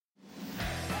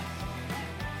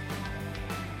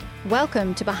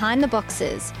Welcome to Behind the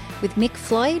Boxes with Mick,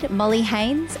 Floyd, Molly,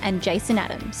 Haines and Jason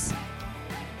Adams.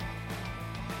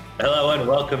 Hello and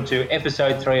welcome to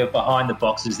episode 3 of Behind the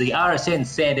Boxes, the RSN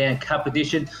Sandown Cup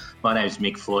edition. My name is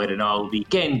Mick Floyd and I'll be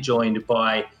again joined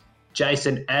by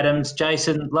Jason Adams.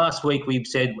 Jason, last week we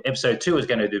said episode 2 was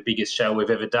going to be the biggest show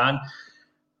we've ever done.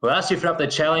 We asked you for up the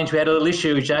challenge. We had a little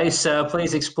issue, Jace.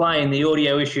 Please explain the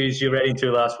audio issues you ran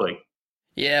into last week.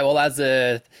 Yeah, well, as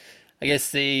the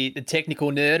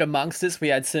technical nerd amongst us, we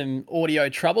had some audio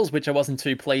troubles, which I wasn't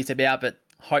too pleased about, but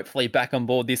hopefully back on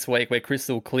board this week, we're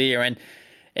crystal clear. And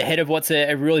ahead of what's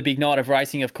a really big night of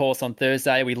racing, of course, on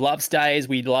Thursday. We love stays,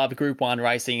 we love Group 1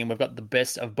 racing, and we've got the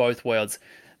best of both worlds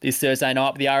this Thursday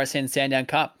night with the RSN Sandown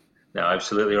Cup. No,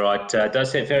 absolutely right.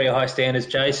 Does set very high standards,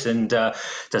 Jace, and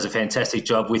does a fantastic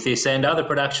job with this and other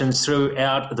productions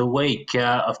throughout the week.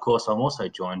 Of course, I'm also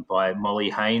joined by Molly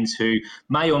Haines, who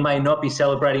may or may not be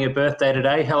celebrating her birthday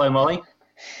today. Hello, Molly.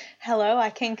 Hello, I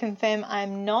can confirm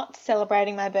I'm not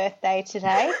celebrating my birthday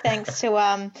today, thanks to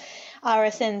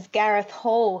RSN's Gareth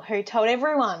Hall, who told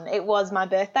everyone it was my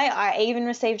birthday. I even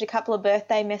received a couple of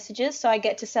birthday messages, so I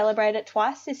get to celebrate it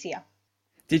twice this year.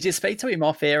 Did you speak to him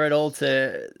off air at all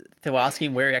to ask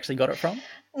him where he actually got it from?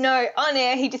 No, on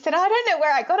air he just said, I don't know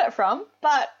where I got it from,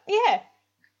 but yeah,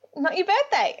 not your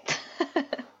birthday.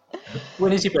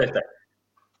 When is your birthday?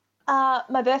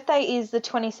 My birthday is the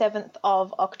 27th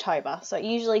of October, so it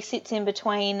usually sits in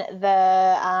between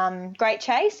the Great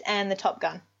Chase and the Top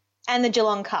Gun and the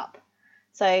Geelong Cup,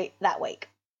 so that week.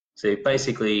 So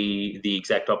basically the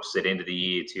exact opposite end of the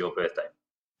year to your birthday.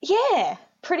 Yeah.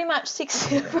 Pretty much 6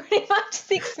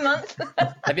 months.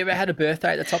 Have you ever had a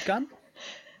birthday at the Top Gun?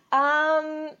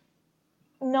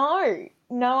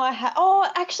 No, I had.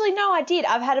 Oh, actually, no, I did.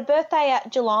 I've had a birthday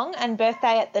at Geelong and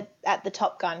birthday at the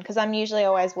Top Gun because I'm usually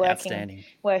always working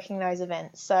those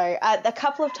events. So a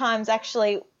couple of times,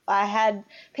 actually, I had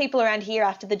people around here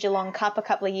after the Geelong Cup a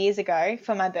couple of years ago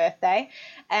for my birthday,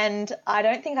 and I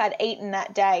don't think I'd eaten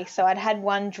that day, so I'd had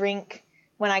one drink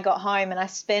when I got home, and I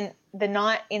spent the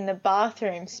night in the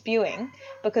bathroom spewing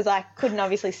because I couldn't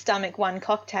obviously stomach one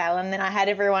cocktail, and then I had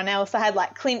everyone else. I had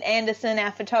like Clint Anderson,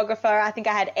 our photographer. I think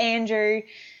I had Andrew.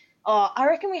 Oh, I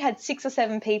reckon we had 6 or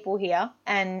 7 people here,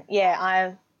 and yeah,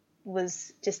 I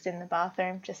was just in the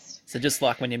bathroom. So just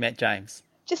like when you met James.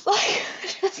 Just like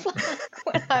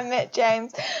when I met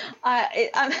James.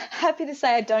 I'm happy to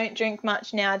say I don't drink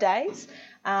much nowadays.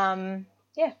 Yeah,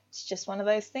 it's just one of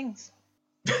those things.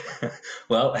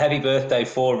 Well, happy birthday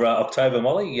for October,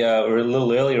 Molly. Or a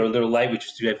little early or a little late, which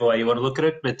is the way you want to look at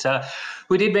it. But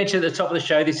we did mention at the top of the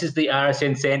show, this is the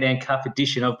RSN Sandown Cup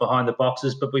edition of Behind the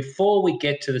Boxes. But before we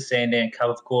get to the Sandown Cup,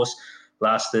 of course,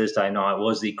 last Thursday night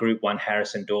was the Group 1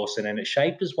 Harrison-Dawson, and it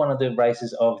shaped as one of the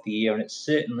races of the year, and it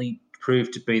certainly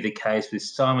proved to be the case with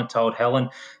Simon Told Helen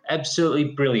absolutely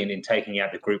brilliant in taking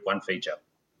out the Group 1 feature.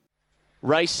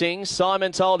 Racing,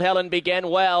 Simon Told Helen began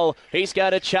well. He's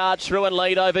going to charge through and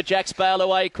lead over Jack's Bale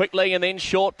away quickly, and then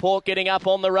Short Pork getting up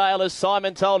on the rail as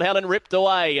Simon Told Helen ripped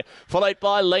away. Followed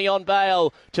by Leon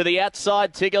Bale. To the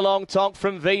outside, Tiggerlong Tonk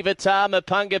from Vivatar,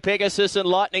 Mapunga Pegasus and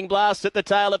Lightning Blast at the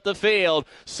tail of the field.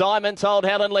 Simon Told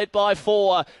Helen led by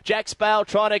 4. Jack's Bale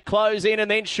trying to close in,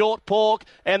 and then Short Pork,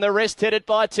 and the rest headed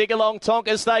by Tiggerlong Tonk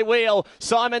as they wheel.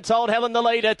 Simon Told Helen the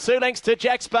leader, 2 lengths to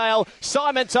Jack's Bale.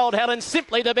 Simon Told Helen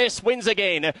simply the best, wins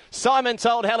again. Simon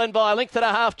Told Helen by a length and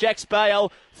a half, Jack's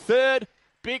Bale. Third,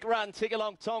 big run,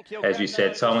 Tiggerlong Tonk. As you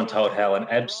said, Simon Told Helen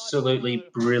absolutely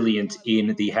brilliant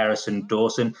in the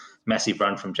Harrison-Dawson. Massive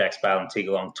run from Jack's Bale and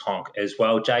Tiggerlong Tonk as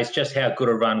well. Jace, just how good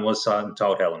a run was Simon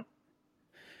Told Helen?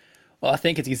 Well, I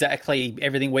think it's exactly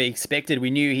everything we expected.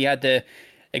 We knew he had the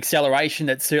acceleration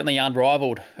that's certainly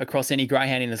unrivaled across any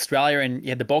greyhound in Australia, and he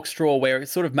had the box draw where it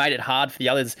sort of made it hard for the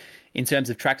others in terms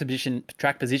of track position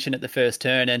at the first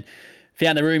turn, and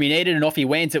found the room he needed, and off he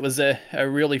went. It was a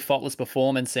really faultless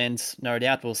performance, and no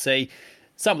doubt we'll see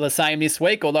some of the same this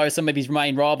week, although some of his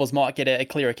main rivals might get a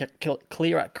clearer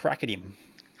crack at him.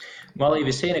 Molly, have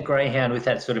you seen a greyhound with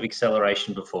that sort of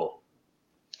acceleration before?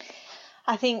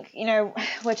 I think,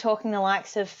 we're talking the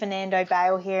likes of Fernando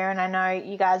Bale here, and I know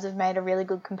you guys have made a really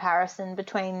good comparison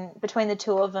between the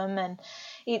two of them, and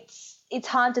it's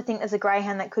hard to think there's a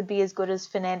greyhound that could be as good as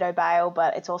Fernando Bale,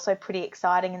 but it's also pretty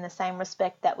exciting in the same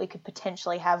respect that we could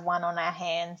potentially have one on our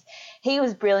hands. He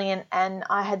was brilliant, and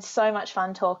I had so much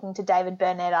fun talking to David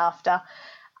Burnett after.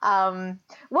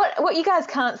 What you guys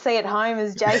can't see at home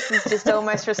is Jason's just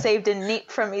almost received a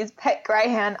nip from his pet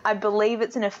greyhound. I believe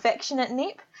it's an affectionate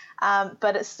nip,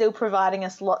 but it's still providing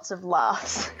us lots of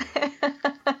laughs.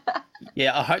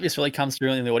 Yeah, I hope this really comes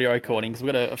through in the audio recording because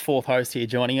we've got a fourth host here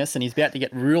joining us and he's about to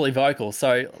get really vocal.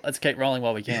 So let's keep rolling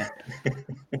while we can.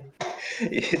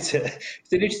 It's an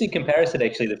interesting comparison,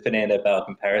 actually, the Fernando Bale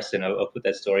comparison. I'll put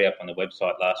that story up on the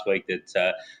website last week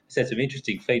that had some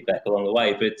interesting feedback along the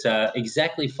way. But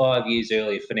exactly 5 years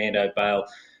earlier, Fernando Bale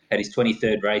had his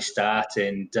 23rd race start,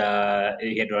 and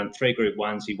he had run 3 Group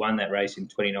 1s. He won that race in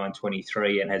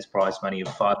 29-23 and has prize money of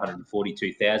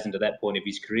 $542,000 at that point of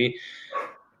his career.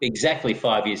 Exactly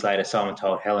 5 years later, Simon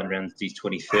Helen runs his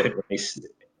 23rd race,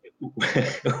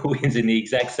 wins in the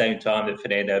exact same time that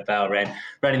Fernando Bale ran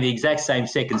in the exact same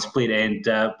second split, and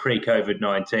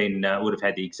pre-COVID-19 would have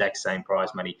had the exact same prize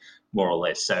money, more or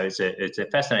less. So it's a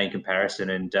fascinating comparison,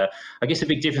 and I guess the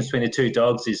big difference between the two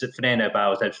dogs is that Fernando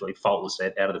Bale was absolutely faultless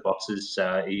out of the boxes.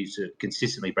 He's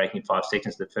consistently breaking 5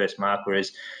 seconds to the first mark,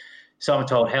 whereas Simon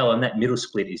Helen, that middle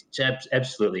split is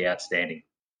absolutely outstanding.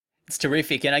 It's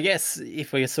terrific. And I guess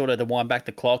if we sort of to wind back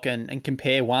the clock and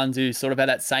compare ones who sort of had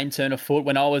that same turn of foot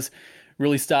when I was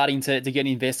really starting to get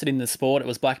invested in the sport, it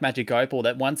was Black Magic Opal,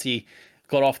 that once he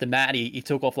got off the mat, he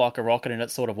took off like a rocket, and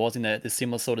it sort of was in the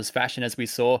similar sort of fashion as we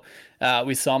saw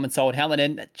with Simon Helen,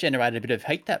 and it generated a bit of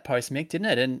heat that post, Mick, didn't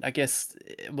it? And I guess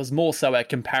it was more so a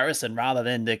comparison rather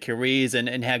than the careers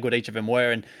and how good each of them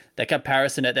were, and that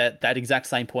comparison at that exact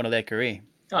same point of their career.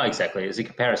 Oh, exactly. As a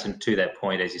comparison to that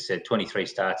point, as you said, 23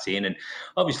 starts in, and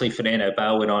obviously Fernando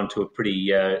Bale went on to a pretty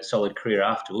solid career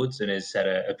afterwards and has had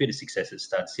a bit of success at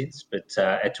stud since. But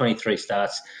at 23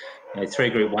 starts, 3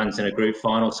 Group 1s and a group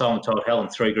final, Simon Helen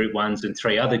 3 Group 1s and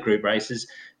 3 other group races.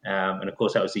 And of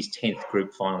course, that was his 10th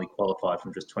group final. He qualified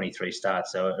from just 23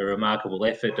 starts. So a remarkable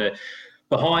effort.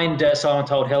 Behind Simon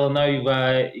Helen,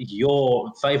 though,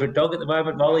 your favourite dog at the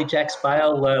moment, Molly, Jax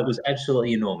Bale, was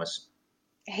absolutely enormous.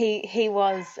 He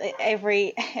was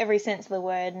every sense of the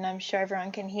word, and I'm sure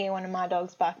everyone can hear one of my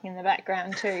dogs barking in the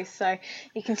background too, so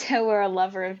you can tell we're a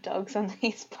lover of dogs on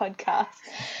this podcast.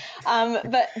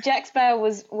 But Jax Bale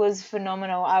was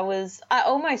phenomenal. I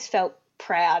almost felt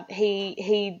proud.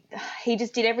 He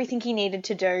just did everything he needed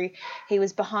to do. He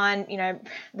was behind,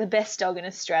 the best dog in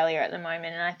Australia at the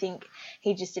moment, and I think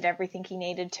he just did everything he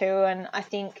needed to, and I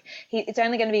think it's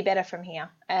only going to be better from here.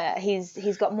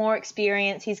 He's got more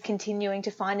experience. He's continuing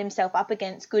to find himself up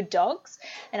against good dogs,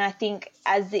 and I think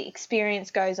as the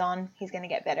experience goes on, he's going to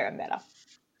get better and better.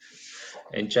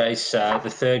 And Jace, the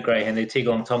third greyhound there,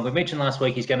 Tiggerlong Tonk. We mentioned last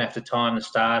week he's going to have to time the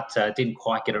start. Didn't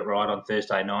quite get it right on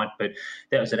Thursday night, but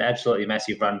that was an absolutely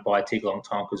massive run by Tiggerlong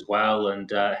Tonk as well.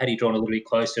 And had he drawn a little bit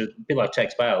closer, a bit like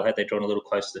Jax Bale, had they drawn a little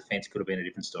closer to the fence, could have been a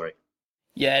different story.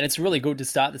 Yeah, and it's really good to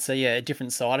start to see a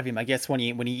different side of him. I guess when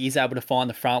he is able to find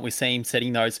the front, we see him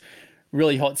setting those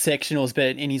really hot sectionals,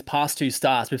 but in his past 2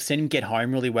 starts, we've seen him get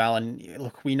home really well. And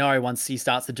look, we know once he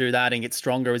starts to do that and get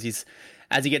stronger as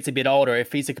he gets a bit older,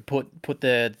 if he's to put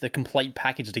the complete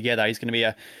package together, he's going to be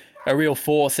a real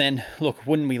force. And look,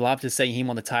 wouldn't we love to see him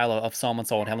on the tail of Simon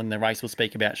Helen in the race we'll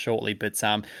speak about shortly. But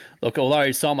look,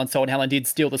 although Simon Helen did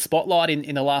steal the spotlight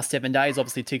in the last 7 days,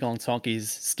 obviously Tiggerlong Tonk is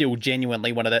still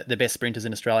genuinely one of the best sprinters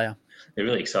in Australia. The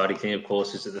really exciting thing, of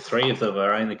course, is that the 3 of them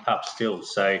are in the Cup still.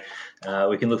 So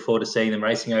we can look forward to seeing them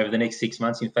racing over the next 6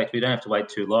 months. In fact, we don't have to wait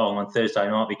too long. On Thursday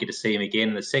night, we get to see them again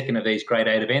in the second of these Grade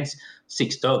 8 events,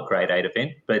 6-dog Grade 8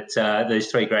 event. But those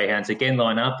 3 greyhounds again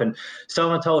line up. And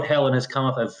Simon Helen has come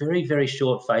up a very, very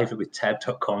short favourite with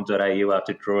tab.com.au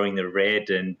after drawing the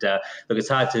red. And look, it's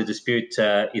hard to dispute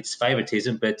its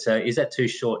favouritism, but is that too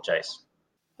short, Jace?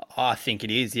 I think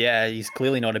it is, yeah. He's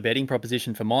clearly not a betting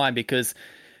proposition for mine, because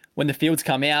when the fields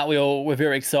come out, we're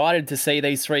very excited to see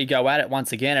these 3 go at it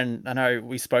once again. And I know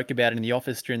we spoke about it in the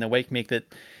office during the week, Mick, that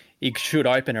he should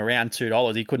open around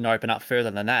 $2. He couldn't open up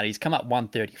further than that. He's come up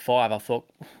 135. I thought,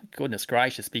 goodness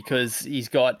gracious, because he's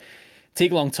got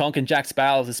Tiggerlong Tonk and Jax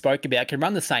Bale, as I spoke about, can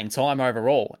run the same time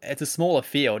overall. It's a smaller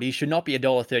field. He should not be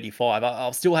 $1.35.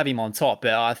 I'll still have him on top,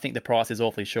 but I think the price is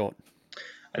awfully short.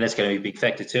 And that's going to be a big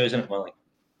factor too, isn't it, Molly?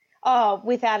 Oh,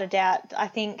 without a doubt. I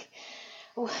think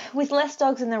with less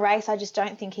dogs in the race, I just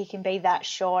don't think he can be that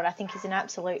short. I think he's an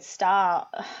absolute star,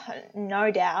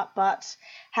 no doubt. But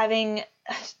having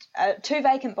 2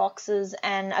 vacant boxes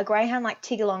and a greyhound like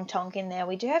Tiggerlong Tonk in there,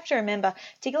 we do have to remember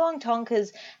Tiggerlong Tonk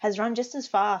has run just as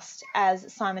fast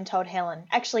as Simon Helen,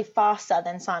 actually faster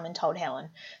than Simon Helen.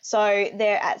 So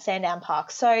they're at Sandown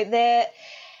Park. So they're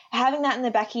having that in the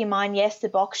back of your mind. Yes, the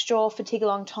box draw for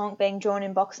Tiggerlong Tonk being drawn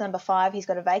in box number 5, he's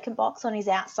got a vacant box on his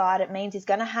outside. It means he's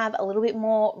going to have a little bit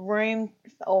more room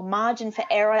or margin for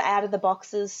error out of the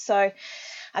boxes. So,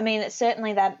 I mean, it's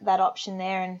certainly that option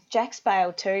there. And Jax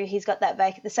Bale too, he's got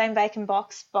the same vacant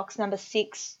box number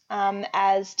 6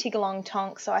 as Tiggerlong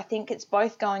Tonk. So I think it's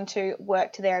both going to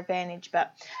work to their advantage,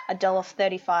 but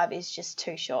 $1.35 is just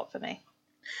too short for me.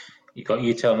 You got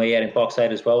You Tell Me out in box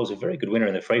 8 as well. It was a very good winner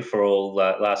in the free-for-all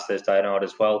last Thursday night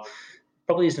as well.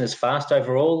 Probably isn't as fast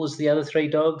overall as the other 3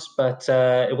 dogs, but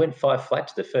it went 5 flat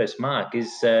to the first mark.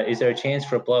 Is there a chance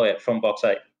for a blowout from box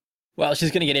 8? Well,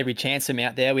 she's going to get every chance from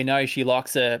out there. We know she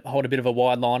likes to hold a bit of a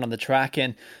wide line on the track,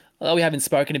 and although we haven't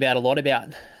spoken about a lot about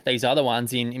these other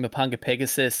ones in Mapunga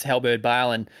Pegasus, Halberd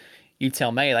Bale, and You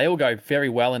Tell Me, they all go very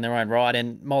well in their own right.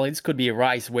 And Molly, this could be a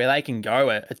race where they can go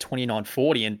at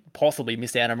 29.40 and possibly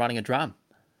miss out on running a drum.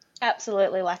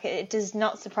 Absolutely. Like, it does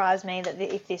not surprise me that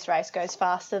if this race goes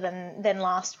faster than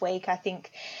last week. I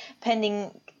think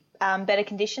pending better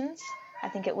conditions, I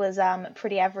think it was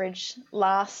pretty average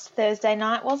last Thursday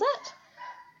night, was it?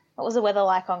 What was the weather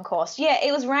like on course? Yeah,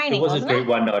 it was raining, wasn't it? It was a Group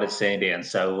 1 night at Sandown,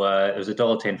 so it was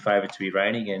 $1.10 favourite to be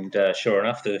raining, and sure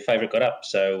enough, the favourite got up.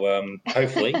 So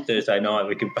hopefully Thursday night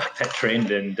we can buck that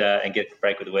trend and get a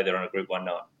break with the weather on a Group 1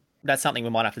 night. That's something we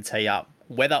might have to tee up.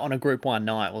 Weather on a Group 1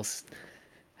 night. We'll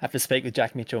have to speak with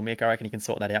Jack Mitchell. Mick, I reckon he can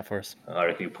sort that out for us. I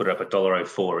reckon you put it up at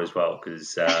 $1.04 as well,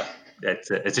 because it's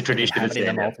a tradition. It's in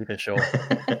the multi for sure.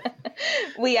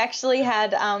 We actually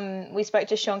had, we spoke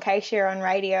to Sean Cashier on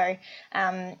radio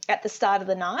at the start of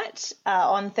the night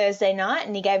on Thursday night,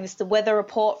 and he gave us the weather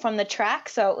report from the track.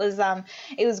 So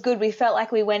it was good. We felt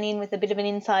like we went in with a bit of an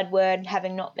inside word,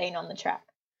 having not been on the track.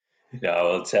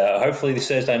 No, it's, hopefully this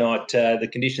Thursday night the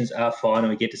conditions are fine and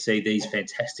we get to see these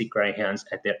fantastic greyhounds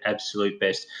at their absolute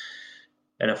best.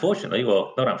 And unfortunately,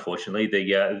 well, not unfortunately,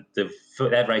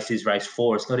 that race is race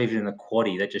 4. It's not even in the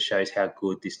quaddie. That just shows how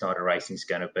good this night of racing is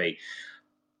going to be.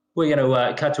 We're going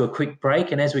to cut to a quick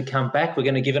break, and as we come back, we're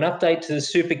going to give an update to the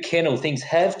Super Kennel. Things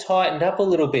have tightened up a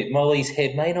little bit. Molly's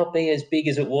head may not be as big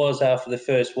as it was after the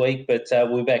first week, but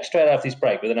we'll be back straight after this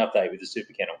break with an update with the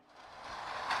Super Kennel.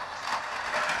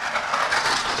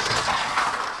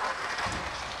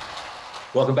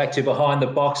 Welcome back to Behind the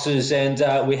Boxes,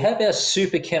 and we have our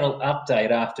Super Kennel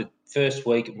update after first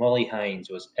week. Molly Haines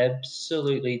was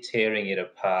absolutely tearing it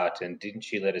apart, and didn't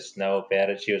she let us know about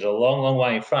it? She was a long, long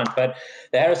way in front, but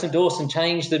the Harrison-Dawson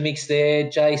changed the mix there.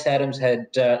 Jace Adams had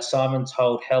Simon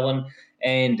Told Helen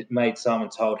and made Simon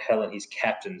Told Helen his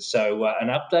captain. So an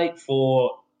update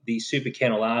for the Super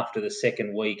Kennel after the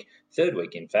third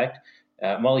week, in fact.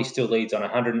 Molly still leads on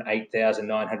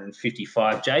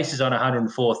 108,955. Jace is on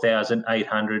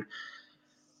 104,800.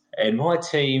 And my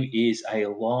team is a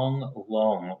long,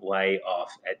 long way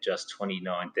off at just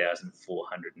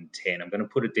 29,410. I'm going to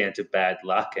put it down to bad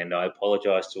luck, and I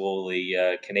apologise to all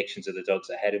the connections of the dogs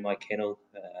I had in my kennel.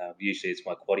 Usually it's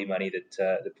my quaddie money that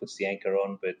puts the anchor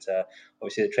on, but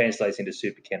obviously it translates into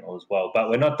Super Kennel as well. But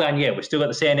we're not done yet. We've still got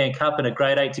the Sandown Cup and a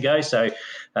grade 8 to go, so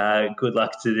good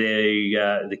luck to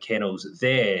the kennels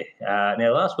there.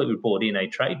 Now, last week we brought in a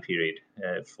trade period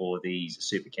for these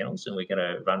Super Kennels, and we're going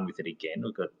to run with it again.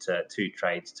 We've got 2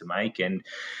 trades to make, and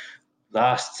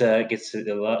last in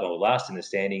the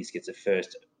standings gets a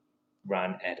first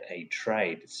run at a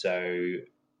trade. So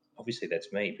obviously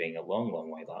that's me being a long, long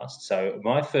way last. So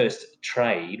my first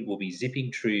trade will be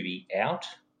zipping Truvy out,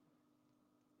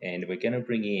 and we're going to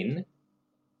bring in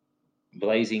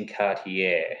Blazing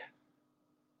Cartier.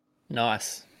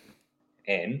 Nice.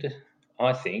 And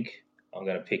I think I'm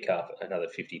going to pick up another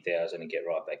 50,000 and get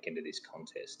right back into this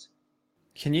contest.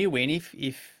 Can you win if,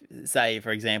 say,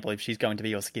 for example, if she's going to be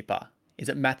your skipper? Is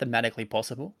it mathematically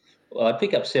possible? Well, I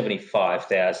pick up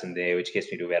 75,000 there, which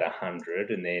gets me to about 100,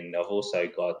 and then I've also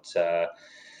got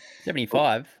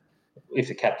 75 if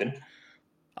the captain.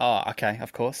 Oh, okay,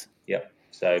 of course. Yep.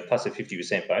 So plus a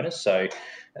 50% bonus. So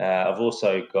I've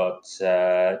also got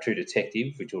True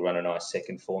Detective, which will run a nice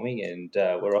second for me, and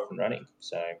we're off and running.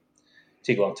 So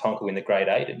Tiggerlong Tonk will win the grade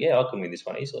 8, and yeah, I can win this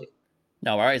one easily.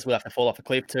 No worries. We'll have to fall off a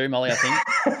cliff too, Molly, I think.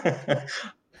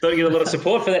 Don't get a lot of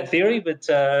support for that theory, but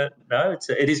no,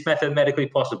 it is mathematically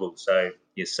possible. So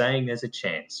you're saying there's a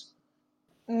chance.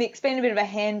 Mick's been a bit of a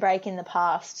handbrake in the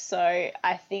past, so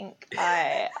I think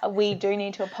we do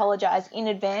need to apologise in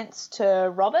advance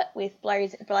to Robert with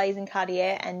Blaze and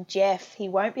Cartier, and Jeff. He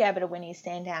won't be able to win his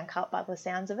Sandown Cup by the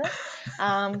sounds of it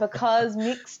because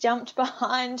Mick's jumped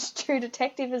behind True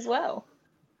Detective as well.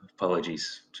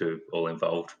 Apologies to all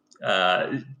involved.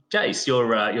 Jace,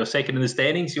 you're second in the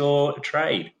standings. Your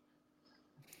trade.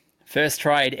 First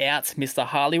trade out, Mr.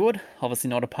 Harlewood.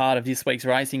 Obviously not a part of this week's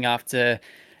racing after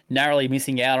narrowly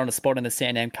missing out on a spot in the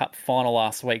Sandown Cup final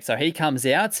last week. So he comes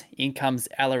out. In comes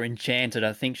Enchanted.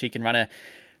 I think she can run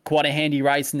quite a handy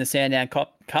race in the Sandown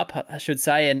Cup, I should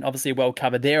say, and obviously well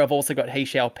covered there. I've also got He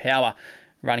Shall Power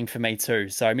running for me too.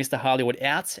 So Mr. Harlewood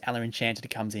out, Enchanted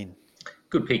comes in.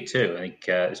 Good pick too. I think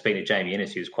speaking to Jamie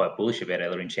Ennis, he was quite bullish about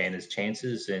Ella Enchanted's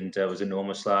chances and was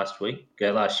enormous last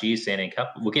year's Sandown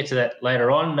Cup. We'll get to that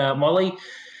later on. Molly,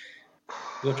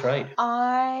 your trade.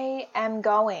 I am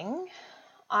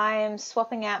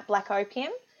swapping out Black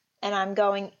Opium and I'm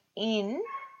going in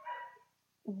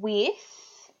with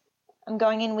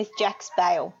Jack's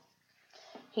Bale.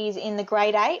 He's in the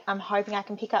grade 8. I'm hoping I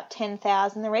can pick up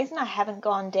 10,000. The reason I haven't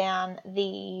gone down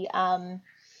the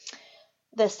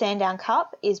Sandown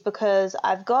Cup is because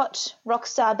I've got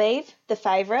Rockstar Beav, the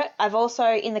favourite. I've also,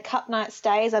 in the Cup Night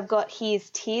stays, I've got his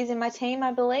Tears in my team,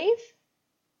 I believe.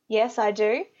 Yes, I do.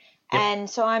 Yep. And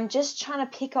so I'm just trying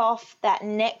to pick off that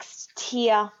next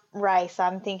tier race.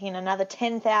 I'm thinking another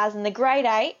 10,000. The grade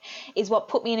 8 is what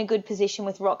put me in a good position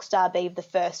with Rockstar Beav the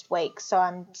first week. So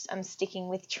I'm sticking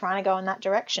with trying to go in that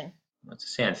direction. It's a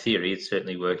sound theory. It's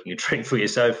certainly working a treat for you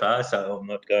so far, so I'm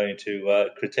not going to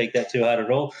critique that too hard at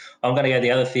all. I'm going to go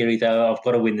the other theory, though. I've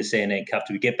got to win the Sandown Cup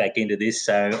to get back into this,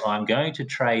 so I'm going to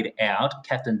trade out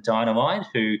Captain Dynamite,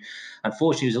 who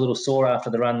unfortunately was a little sore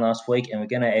after the run last week, and we're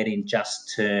going to add in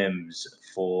Just Terms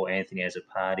for Anthony as a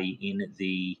party in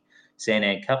the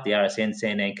Sandown Cup, the RSN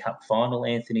Sandown Cup final.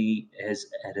 Anthony has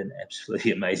had an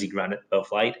absolutely amazing run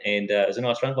of late, and it was a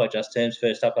nice run by Just Terms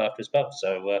first up after his buff,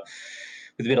 so...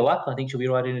 with a bit of luck, I think she'll be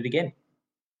right in it again.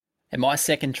 And my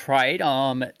second trade,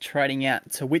 I'm trading out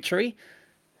Tauwitchere.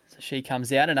 So she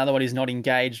comes out. Another one who's not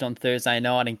engaged on Thursday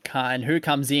night. And who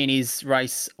comes in is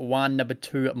race 1, number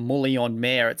 2, Mullion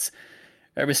Mare. It's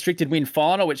a restricted win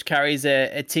final, which carries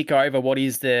a tick over what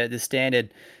is the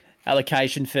standard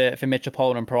allocation for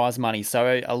Metropolitan prize money.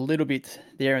 So a little bit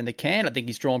there in the can. I think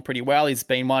he's drawn pretty well. He's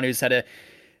been one who's had a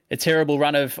terrible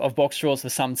run of box draws for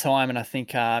some time, and I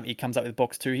think he comes up with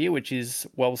box 2 here, which is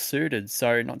well suited.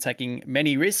 So not taking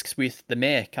many risks with the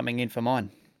mare coming in for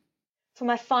mine. For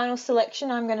my final selection,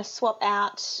 I'm going to swap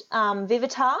out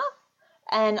Vivatar,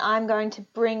 and I'm going to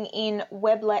bring in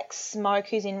Weblec Smoke,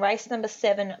 who's in race number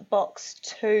 7, box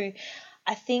 2.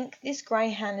 I think this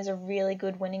greyhound is a really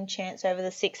good winning chance over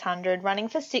the 600, running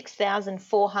for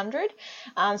 6,400.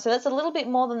 So that's a little bit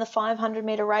more than the 500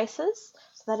 metre races.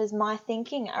 So that is my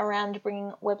thinking around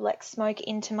bringing Weblec Smoke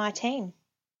into my team.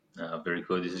 Very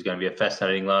good. This is going to be a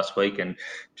fascinating last week, and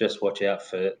just watch out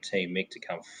for Team Mick to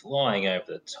come flying over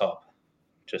the top,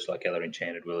 just like Ella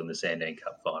Enchanted will in the Sandown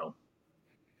Cup final.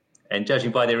 And judging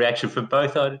by their reaction from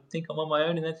both, I think I'm on my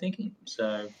own in that thinking.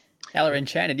 So Ella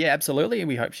Enchanted, yeah, absolutely. And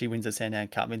we hope she wins the Sandown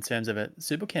Cup in terms of a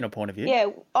Super Kennel point of view. Yeah.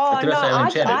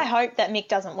 I hope that Mick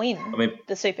doesn't win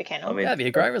the Super Kennel. That'd be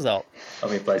a great result.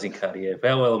 Blazing Cartier.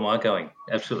 How well am I going?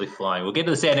 Absolutely flying. We'll get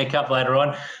to the Sandown Cup later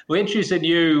on. We introduced a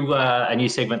new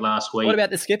segment last week. What about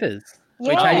the skippers?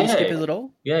 Yeah. Are we changing skippers at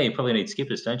all? Yeah, you probably need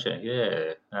skippers, don't you?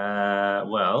 Yeah.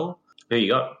 Well, who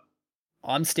you got?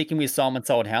 I'm sticking with Simon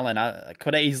Told Helen. I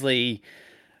could easily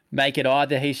make it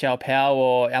either He Shall Power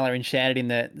or Ella Enchanted in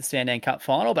the Sandown Cup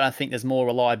final, but I think there's more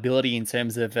reliability in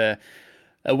terms of a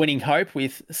winning hope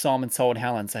with Simon Told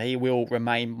Helen. So he will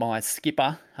remain my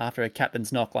skipper after a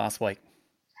captain's knock last week.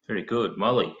 Very good.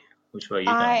 Molly, which way are you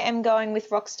going? I am going with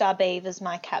Rockstar Beav as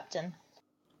my captain.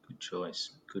 Good choice.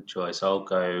 I'll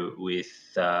go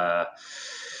with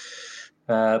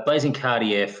Blazing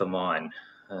Cartier for mine.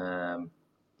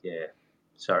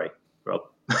 Sorry, Rob.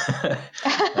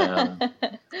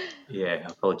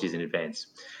 Apologies in advance.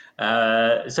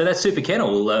 So that's Super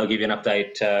Kennel. We'll give you an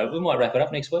update. We might wrap it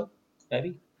up next week,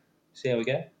 maybe. See how we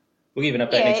go. We'll give you an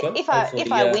update next week. If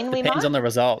I win, we might. Depends on the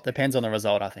result.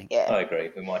 I think. Yeah. I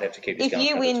agree. We might have to keep this if going. If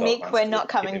you win, Mick, we're not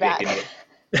coming back.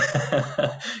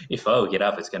 If I get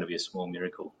up, it's going to be a small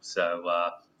miracle. So,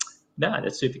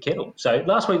 that's Super Kennel. So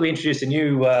last week we introduced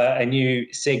a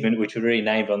new segment which we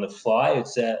renamed on the fly.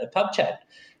 It's a pub chat.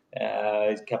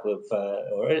 A couple of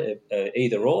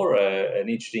either or, an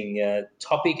interesting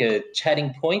topic, a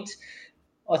chatting point.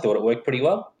 I thought it worked pretty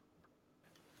well.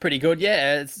 Pretty good,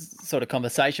 yeah. It's sort of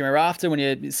conversation we're after when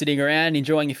you're sitting around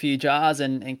enjoying a few jars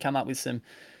and come up with some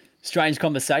strange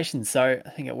conversations. So I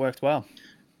think it worked well.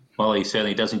 Molly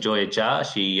certainly does enjoy a jar.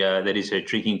 That is her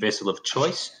drinking vessel of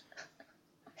choice.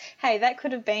 Hey, that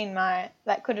could have been my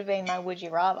would you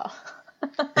rather.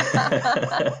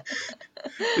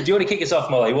 Do you want to kick us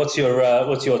off, Molly? What's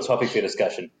your topic for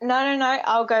discussion? No.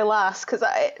 I'll go last because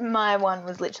my one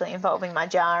was literally involving my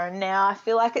jar, and now I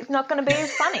feel like it's not going to be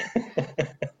as funny.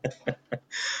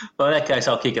 Well, in that case,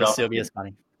 I'll kick it off. Still be as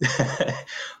funny.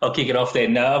 I'll kick it off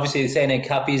then. Obviously, the Sandown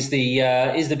Cup is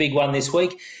the big one this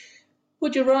week.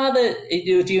 Would you rather?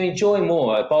 Do you enjoy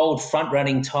more a bold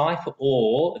front-running type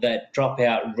or that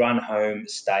drop-out, run-home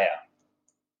stayer?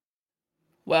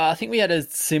 Well, I think we had a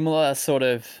similar sort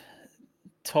of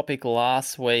topic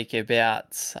last week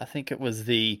about, I think it was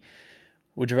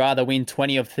would you rather win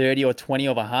 20 of 30 or 20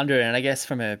 of 100? And I guess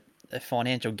from a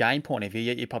financial gain point of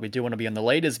view, you probably do want to be on the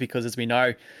leaders because, as we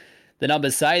know, the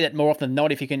numbers say that more often than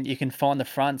not, if you can find the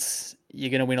fronts, you're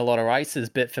going to win a lot of races.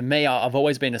 But for me, I've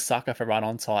always been a sucker for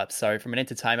run-on types. So from an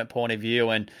entertainment point of view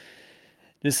and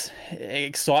this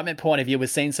excitement point of view, we've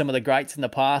seen some of the greats in the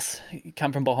past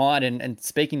come from behind. And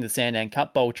speaking of the Sandown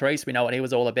Cup, Tauwitchere, we know what he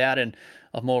was all about, and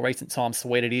of more recent times,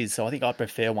 Sweet it is. So I think I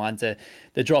prefer one to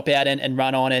drop out and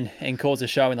run on and cause a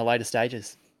show in the later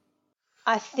stages.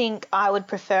 I think I would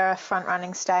prefer a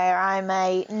front-running stayer. I'm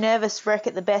a nervous wreck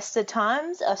at the best of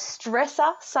times, a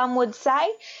stressor, some would say.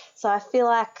 So I feel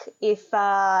like if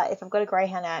I've got a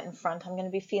greyhound out in front, I'm going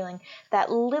to be feeling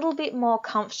that little bit more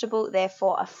comfortable.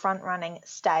 Therefore, a front-running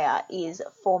stayer is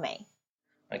for me.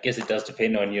 I guess it does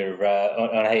depend on your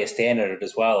on how you stand at it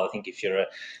as well. I think if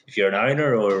you're an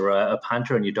owner or a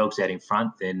punter and your dog's out in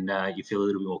front, then you feel a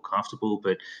little bit more comfortable.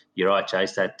 But you're right,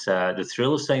 Chase. That the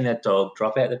thrill of seeing that dog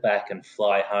drop out the back and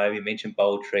fly home. You mentioned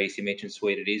Bold Trees. You mentioned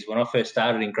Sweet It Is. When I first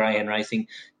started in greyhound racing,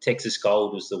 Texas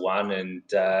Gold was the one, and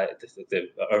I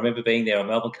remember being there on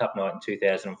Melbourne Cup night in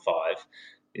 2005.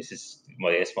 This is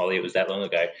Molly. It was that long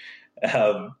ago.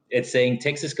 It's seeing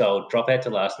Texas Gold drop out to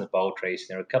last in the Bold Trees.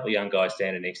 There were a couple of young guys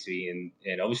standing next to me,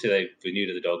 and obviously they were new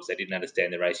to the dogs. They didn't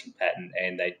understand the racing pattern,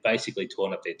 and they basically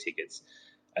torn up their tickets.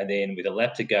 And then with a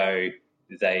lap to go,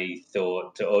 they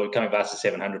thought, coming past the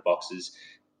 700 boxes,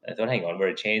 they thought, hang on, we're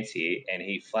a chance here. And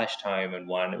he flashed home and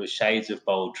won. It was shades of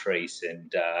Bold Trees,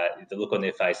 and the look on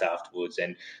their face afterwards,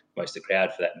 and most of the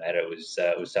crowd for that matter, it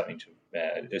was something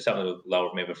I'll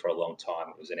remember for a long time.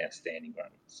 It was an outstanding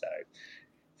run. So.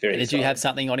 Did you have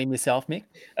something on him yourself, Mick?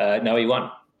 No, he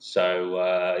won.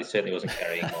 So he certainly wasn't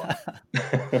carrying on.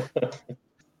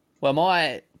 Well,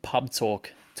 my pub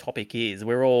talk topic is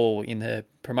we're all in the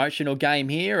promotional game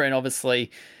here and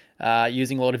obviously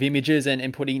using a lot of images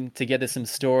and putting together some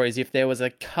stories. If there was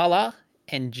a colour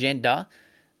and gender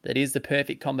that is the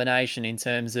perfect combination in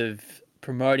terms of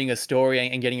promoting a story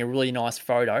and getting a really nice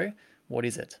photo, what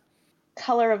is it?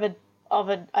 Colour of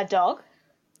a dog?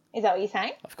 Is that what you're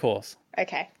saying? Of course.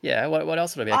 Okay. Yeah, what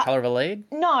else would it be? A colour of a lead?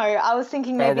 No, I was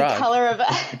thinking maybe colour of a...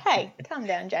 Hey, calm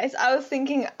down, Jace. I was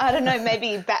thinking, I don't know,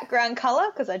 maybe background colour,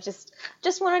 because I just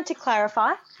wanted to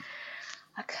clarify.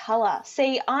 A colour.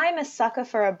 See, I'm a sucker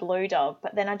for a blue dog,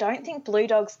 but then I don't think blue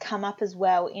dogs come up as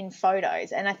well in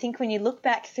photos. And I think when you look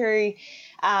back through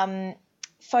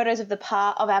photos of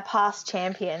our past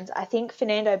champions, I think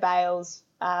Fernando Bale's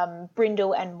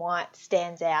brindle and white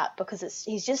stands out because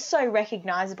he's just so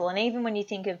recognisable. And even when you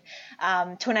think of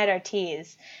Tornado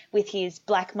Tears with his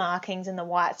black markings and the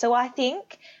white. So I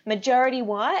think majority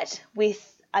white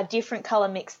with a different colour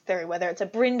mixed through, whether it's a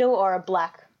brindle or a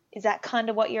black. Is that kind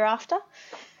of what you're after?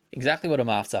 Exactly what I'm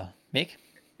after. Mick?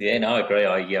 Yeah, no, I agree.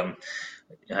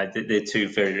 They're two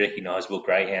very recognisable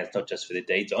greyhounds, not just for the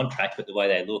deeds on track, but the way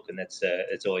they look, and that's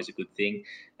always a good thing.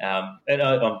 And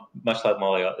I'm much like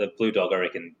Molly, the blue dog, I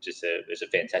reckon, is a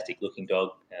fantastic looking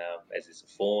dog, as is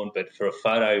a fawn. But for a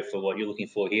photo, for what you're looking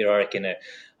for here, I reckon a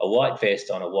white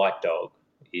vest on a white dog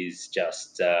is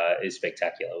just is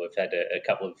spectacular. We've had a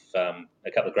couple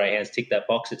of greyhounds tick that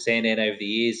box at Sandown over the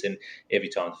years, and every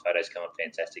time the photos come up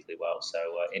fantastically well. So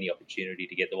any opportunity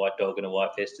to get the white dog in a white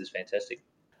vest is fantastic.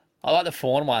 I like the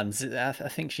fawn ones. I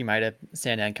think she made a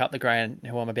Sandown Cup, the greyhound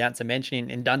who I'm about to mention,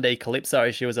 in Dundee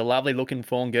Calypso. She was a lovely looking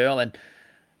fawn girl, and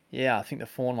yeah, I think the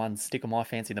fawn ones stick on my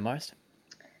fancy the most.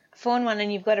 Fawn one,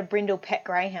 and you've got a brindle pet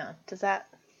greyhound. Does that?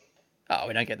 Oh,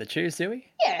 we don't get to choose, do we?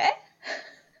 Yeah.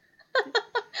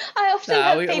 I often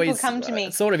have people come to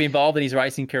me. Sort of involved in his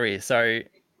racing career, so I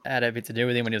had a bit to do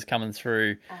with him when he was coming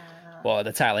through,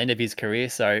 the tail end of his career,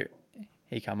 so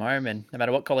he come home, and no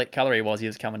matter what colour he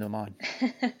was coming to mine.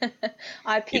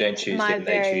 You don't choose him,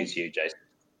 they choose you, Jason.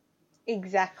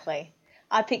 Exactly.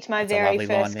 I picked my very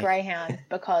first greyhound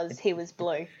because he was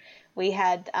blue. We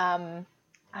had,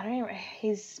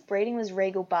 his breeding was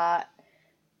Regal Bart.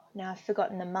 Now I've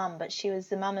forgotten the mum, but she was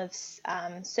the mum of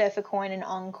Surfer Coin and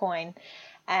On Coin.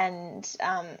 And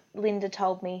Linda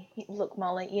told me, look,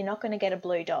 Molly, you're not going to get a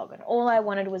blue dog. And all I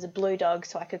wanted was a blue dog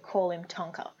so I could call him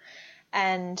Tonka.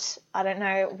 And I don't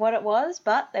know what it was,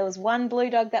 but there was one blue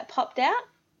dog that popped out,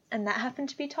 and that happened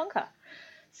to be Tonka.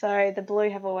 So the blue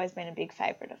have always been a big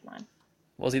favourite of mine.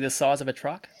 Was he the size of a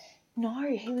truck? No,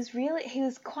 he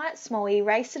was quite small. He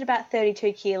raced at about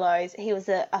 32 kilos. He was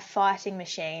a fighting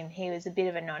machine. He was a bit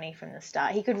of a nonny from the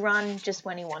start. He could run just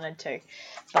when he wanted to,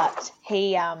 but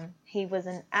he was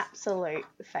an absolute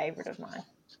favourite of mine.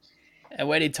 And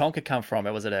where did Tonka come from?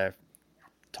 Was it a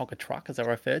Tonka truck, as I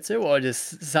refer to, or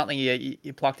just something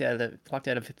you plucked out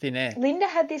of thin air? Linda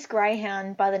had this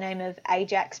greyhound by the name of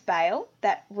Ajax Bale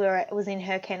that was in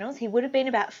her kennels. He would have been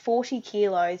about 40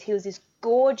 kilos. He was this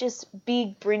gorgeous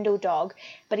big brindle dog,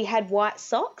 but he had white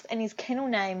socks, and his kennel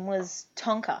name was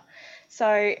Tonka. So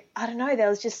I don't know, there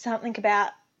was just something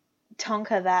about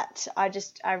Tonka that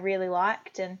I really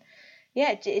liked, and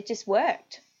yeah, it just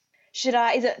worked.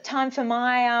 Is it time for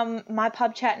my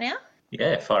pub chat now?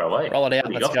 Yeah, far away. Roll it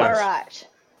out. Let's go. All right.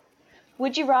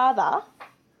 Would you rather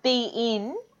be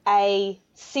in a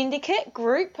syndicate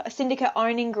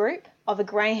owning group of a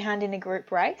greyhound in a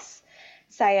group race,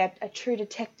 say a True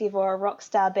Detective or a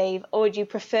Rockstar Beav, or would you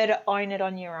prefer to own it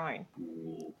on your own?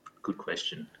 Good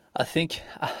question. I think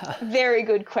very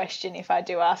good question. If I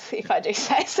do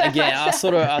say so. Again, I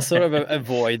sort of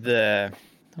avoid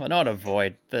not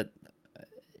avoid, but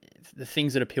the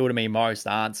things that appeal to me most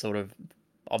aren't sort of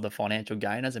the financial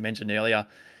gain. As I mentioned earlier,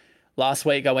 last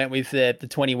week I went with the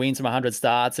 20 wins from 100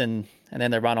 starts and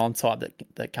then the run on type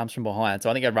that comes from behind. So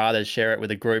I think I'd rather share it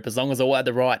with a group, as long as all had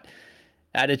the right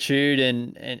attitude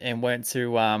and weren't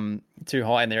too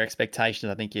high in their expectations.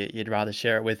 I think you'd rather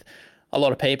share it with a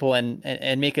lot of people. And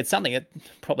Mick, it's something that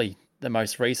probably the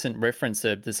most recent reference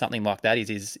to something like that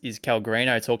is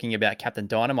Calgrino talking about Captain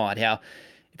Dynamite, how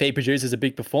if he produces a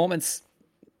big performance,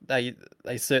 they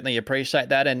certainly appreciate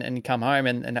that and come home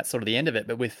and that's sort of the end of it.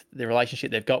 But with the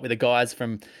relationship they've got with the guys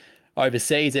from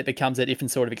overseas, it becomes a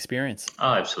different sort of experience.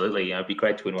 Oh, absolutely. It'd be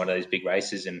great to win one of those big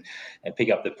races and pick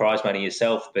up the prize money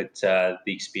yourself, but the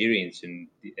experience and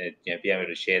be able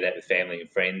to share that with family and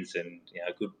friends and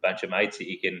a good bunch of mates that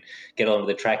you can get onto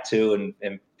the track to and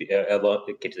get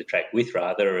to the track with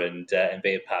rather and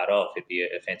be a part of. It'd be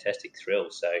a fantastic thrill.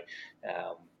 So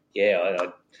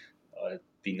I'd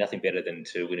be nothing better than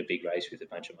to win a big race with a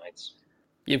bunch of mates.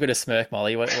 You've got a smirk,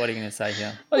 Molly. What are you going to say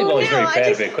here? I think Molly's very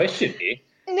proud of her question here.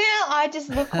 Now I just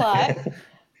look like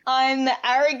I'm the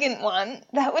arrogant one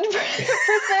that would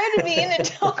prefer to be in a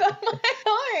dog on my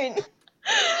own.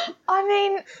 I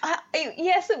mean,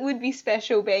 yes, it would be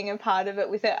special being a part of it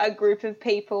with a group of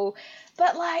people,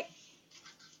 but like,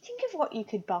 think of what you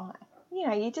could buy.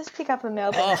 You just pick up a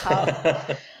Melbourne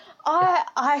Cup.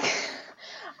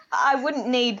 I wouldn't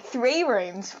need 3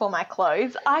 rooms for my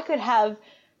clothes. I could have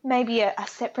maybe a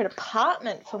separate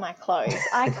apartment for my clothes.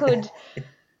 I could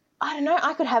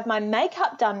have my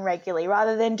makeup done regularly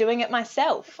rather than doing it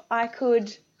myself.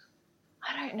 The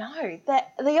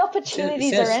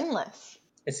opportunities are endless.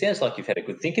 It sounds like you've had a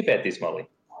good think about this, Molly.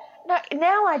 No,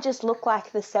 now I just look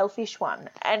like the selfish one.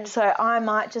 And so I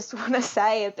might just want to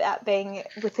say about being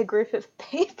with a group of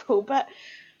people, but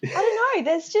I don't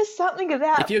know. There's just something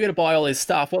about. If you're going to buy all this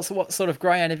stuff, what sort of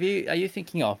greyhound are you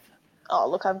thinking of? Oh,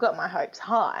 look, I've got my hopes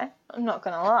high. I'm not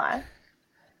going to lie,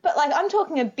 but like I'm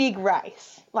talking a big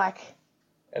race, like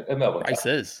a Melbourne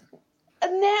races.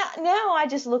 Now I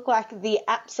just look like the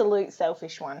absolute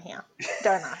selfish one here,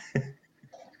 don't I?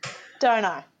 Don't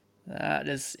I?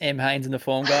 There's M. Haines in the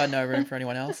form guide. No room for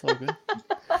anyone else. All good.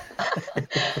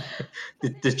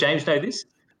 Does James know this?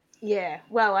 Yeah,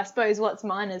 well, I suppose what's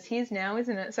mine is his now,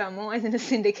 isn't it? So I'm always in a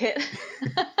syndicate.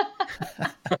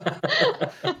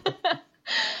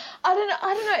 I don't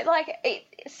know, like,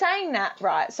 saying that,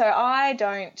 right, so I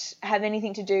don't have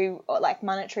anything to do, like,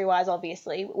 monetary-wise,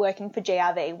 obviously, working for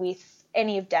GRV with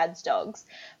any of Dad's dogs,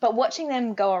 but watching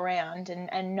them go around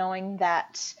and knowing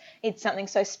that it's something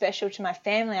so special to my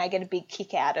family, I get a big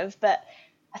kick out of. But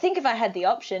I think if I had the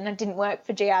option, I didn't work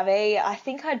for GRV, I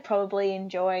think I'd probably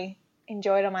enjoy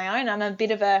it on my own. I'm a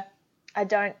bit of I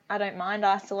don't mind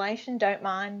isolation, don't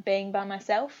mind being by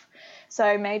myself.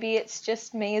 So maybe it's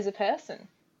just me as a person.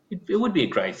 It would be a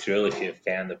great thrill if you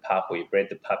found the pup or you bred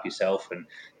the pup yourself and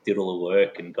did all the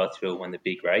work and got through and won the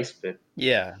big race. But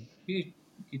yeah, you'd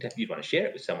want to share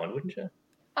it with someone, wouldn't you?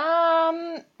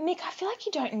 Mick, I feel like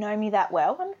you don't know me that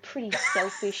well. I'm pretty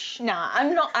selfish. Nah,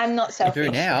 I'm not selfish.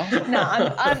 You do now.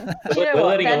 No, I'm We're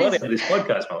letting a lot out of this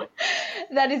podcast, Molly.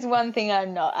 That is one thing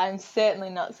I'm not. I'm certainly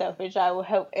not selfish. I will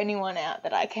help anyone out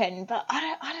that I can. But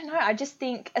I don't know. I just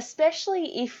think,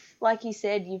 especially if, like you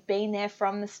said, you've been there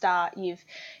from the start, you've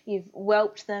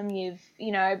whelped them,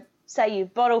 say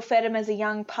you've bottle fed them as a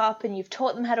young pup and you've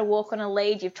taught them how to walk on a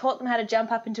lead, you've taught them how to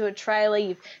jump up into a trailer,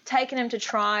 you've taken them to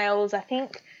trials. I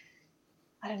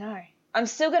don't know. I'm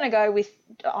still going to go with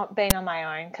being on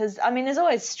my own because, I mean, there's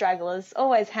always stragglers,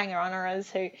 always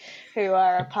hanger-oners who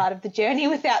are a part of the journey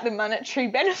without the monetary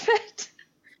benefit.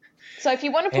 So if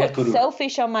you want to put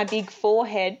selfish on my big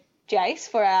forehead, Jace,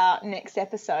 for our next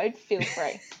episode, feel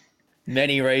free.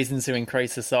 Many reasons to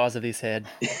increase the size of this head.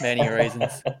 Many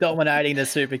reasons. Dominating the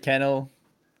super kennel.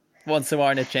 Wants to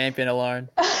own a champion alone.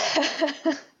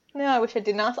 No, I wish I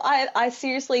didn't ask. I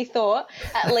seriously thought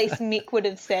at least Mick would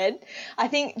have said. I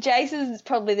think Jason's is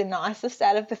probably the nicest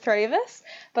out of the three of us,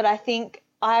 but I think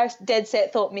I dead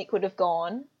set thought Mick would have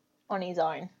gone on his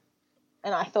own.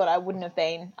 And I thought I wouldn't have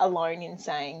been alone in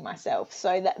saying myself.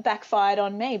 So that backfired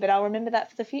on me, but I'll remember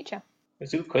that for the future.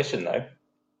 It's a good question, though.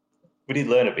 We did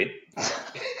learn a bit.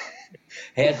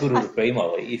 How good would it be,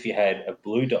 Molly, if you had a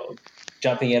blue dog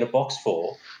jumping out of box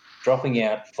 4, dropping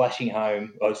out, flashing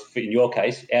home, or in your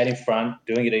case, out in front,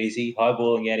 doing it easy,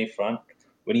 highballing out in front,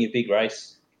 winning a big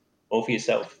race, all for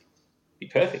yourself? Be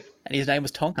perfect. And his name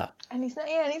was Tonka. And his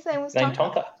name was Named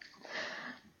Tonka. Tonka.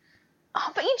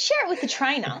 Oh, but you'd share it with the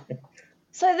trainer.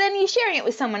 So then you're sharing it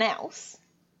with someone else.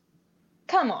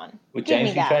 Come on. Would give James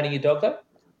me be that. training your dog, though?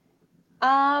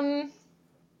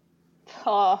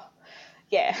 Oh,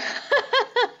 yeah.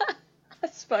 I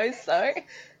suppose so.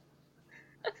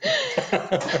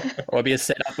 Or it'd be a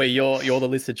setup where you're the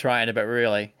listed trainer, but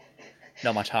really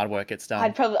not much hard work gets done.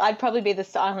 I'd probably be the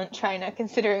silent trainer,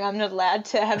 considering I'm not allowed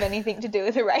to have anything to do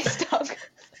with a race dog.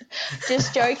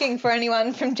 Just joking for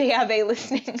anyone from GRB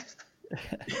listening.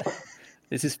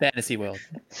 This is fantasy world.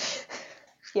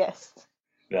 Yes.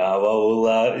 No, well,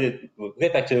 we'll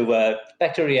get back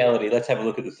to reality. Let's have a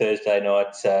look at the Thursday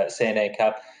night Sandown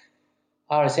Cup.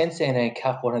 RSN Sandown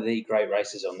Cup, one of the great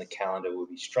races on the calendar. We'll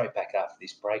be straight back after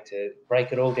this break to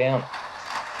break it all down.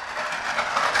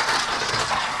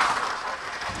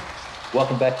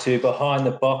 Welcome back to Behind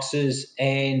the Boxes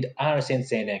and RSN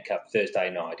Sandown Cup Thursday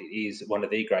night. It is one of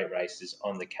the great races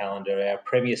on the calendar, our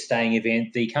premier staying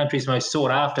event, the country's most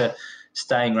sought after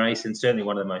staying race, and certainly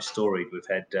one of the most storied. We've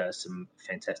had some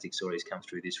fantastic stories come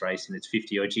through this race in its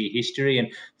 50-odd year history, and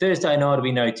Thursday night will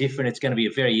be no different. It's going to be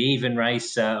a very even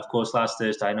race. Of course, last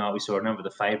Thursday night we saw a number of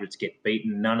the favourites get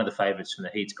beaten. None of the favourites from the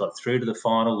heats got through to the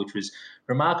final, which was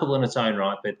remarkable in its own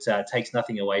right, but takes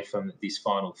nothing away from this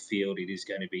final field. It is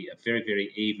going to be a very,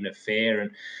 very even affair.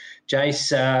 And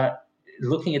Jace,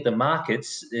 looking at the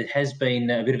markets, it has been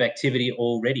a bit of activity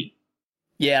already.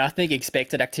 Yeah, I think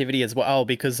expected activity as well,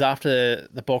 because after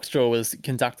the box draw was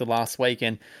conducted last week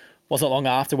and wasn't long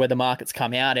after where the markets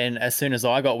come out, and as soon as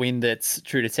I got wind that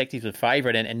True Detective was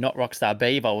favourite and not Rockstar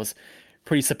Beav, I was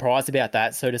pretty surprised about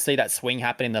that. So to see that swing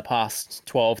happen in the past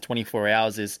 12, 24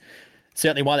 hours is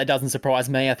certainly one that doesn't surprise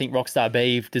me. I think Rockstar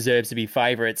Beav deserves to be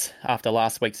favourites after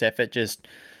last week's effort.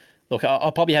 Look,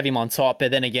 I'll probably have him on top,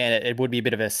 but then again, it would be a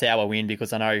bit of a sour win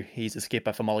because I know he's a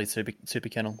skipper for Molly's Super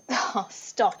Kennel. Oh,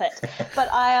 stop it. But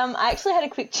I actually had a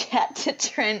quick chat to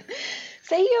Trent.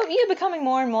 See, you're becoming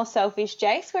more and more selfish,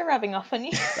 Jace. We're rubbing off on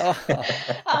you.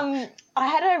 I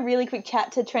had a really quick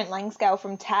chat to Trent Langscale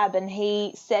from Tab, and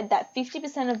he said that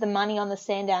 50% of the money on the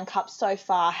Sandown Cup so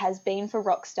far has been for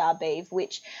Rockstar Beav,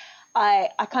 which I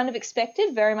kind of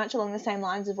expected, very much along the same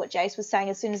lines of what Jace was saying.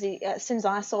 As soon as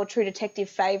I saw True Detective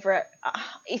favourite,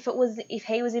 if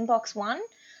he was in box 1,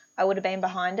 I would have been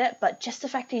behind it. But just the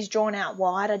fact he's drawn out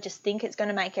wide, I just think it's going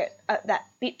to make it that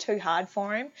bit too hard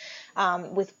for him.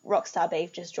 With Rockstar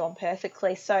Beav just drawn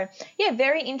perfectly. So yeah,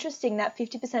 very interesting that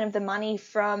 50% of the money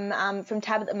from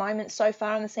Tab at the moment so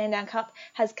far in the Sandown Cup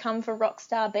has come for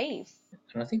Rockstar Beav.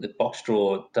 And I think the box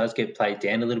draw does get played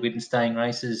down a little bit in staying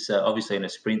races. Obviously, in a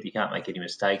sprint, you can't make any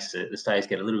mistakes. The stays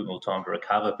get a little bit more time to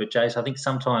recover. But, Jace, I think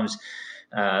sometimes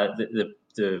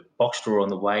the box draw on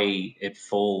the way it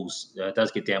falls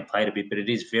does get downplayed a bit, but it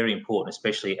is very important,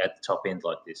 especially at the top end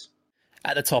like this.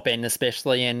 At the top end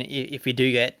especially, and if you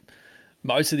do get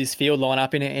most of this field line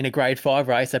up in a grade 5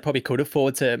 race, they probably could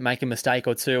afford to make a mistake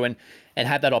or two and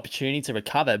have that opportunity to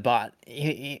recover. But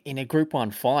in a Group 1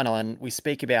 final, and we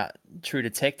speak about True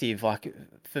Detective, like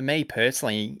for me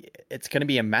personally, it's going to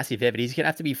be a massive effort. He's going to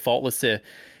have to be faultless to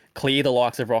clear the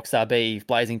likes of Rockstar Beav,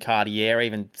 Blazing Cartier,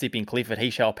 even Zipping Clifford,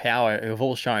 He Shall Power, who have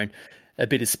all shown a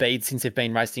bit of speed since they've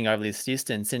been racing over this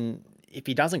distance. And if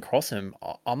he doesn't cross him,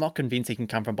 I'm not convinced he can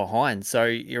come from behind. So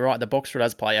you're right, the box draw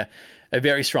does play a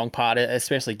very strong part,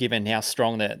 especially given how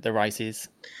strong the race is.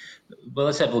 Well,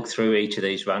 let's have a look through each of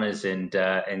these runners and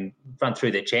run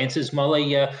through their chances.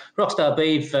 Molly, Rockstar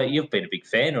Beav, you've been a big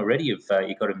fan already. You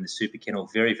got him in the Super Kennel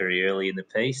very, very early in the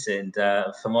piece. And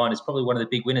for mine, it's probably one of the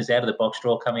big winners out of the box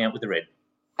draw coming out with the red.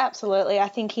 Absolutely. I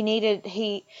think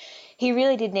he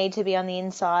really did need to be on the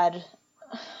inside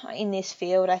in this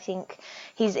field. I think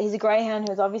he's a greyhound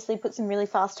who has obviously put some really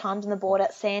fast times on the board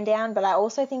at Sandown, but I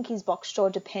also think he's box draw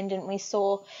dependent. We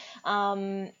saw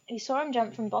him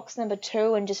jump from box number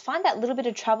 2 and just find that little bit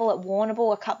of trouble at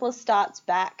Warrnambool a couple of starts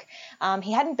back.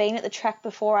 He hadn't been at the track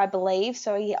before, I believe,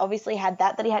 so he obviously had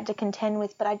that he had to contend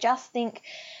with, but I just think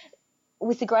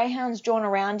with the greyhounds drawn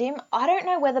around him, I don't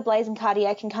know whether Blazing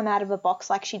Cartier can come out of a box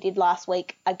like she did last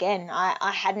week again.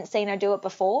 I hadn't seen her do it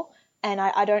before, and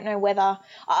I don't know whether...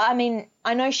 I mean,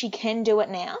 I know she can do it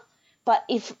now, but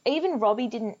if even Robbie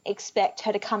didn't expect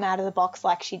her to come out of the box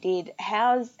like she did,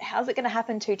 how's it going to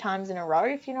happen 2 times in a row,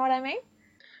 if you know what I mean?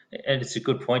 And it's a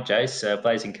good point, Jace.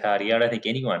 Blazing Cartier, I don't think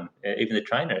anyone, even the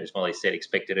trainer, as Molly said,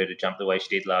 expected her to jump the way she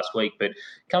did last week. But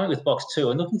coming with box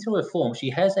 2 and looking through her form, she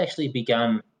has actually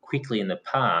begun quickly in the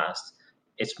past.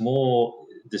 It's more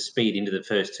the speed into the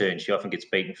first turn. She often gets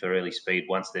beaten for early speed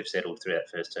once they've settled through that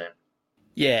first turn.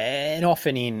 Yeah, and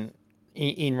often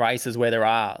in races where there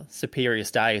are superior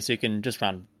stayers who can just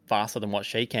run faster than what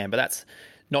she can, but that's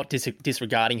not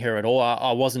disregarding her at all.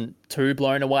 I wasn't too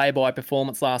blown away by her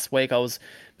performance last week. I was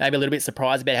maybe a little bit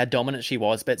surprised about how dominant she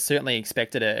was, but certainly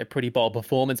expected a pretty bold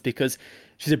performance because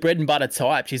she's a bread and butter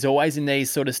type. She's always in these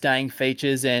sort of staying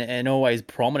features and always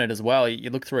prominent as well. You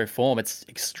look through her form, it's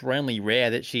extremely rare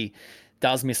that she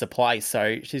does miss a place,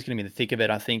 so she's going to be in the thick of it.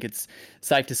 I think it's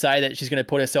safe to say that she's going to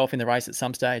put herself in the race at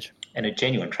some stage. And a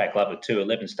genuine track lover too.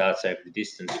 11 starts over the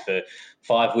distance for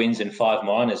 5 wins and 5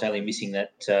 minors, only missing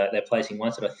that placing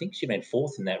once. And I think she ran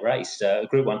 4th in that race.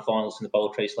 Group 1 finals in the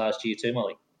Bold Trees last year too,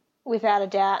 Molly. Without a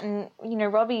doubt. And, you know,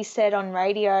 Robbie said on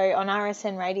radio, on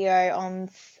RSN radio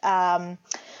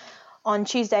on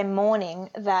Tuesday morning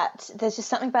that there's just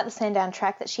something about the Sandown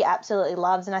track that she absolutely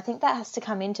loves. And I think that has to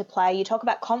come into play. You talk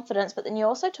about confidence, but then you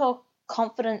also talk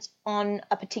confidence on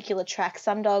a particular track.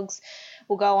 Some dogs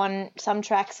will go on some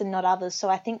tracks and not others. So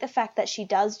I think the fact that she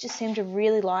does just seem to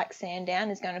really like Sandown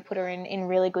is going to put her in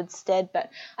really good stead. But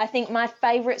I think my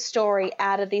favourite story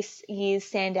out of this year's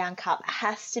Sandown Cup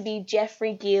has to be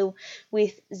Jeffrey Gill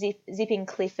with Zipping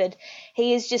Clifford.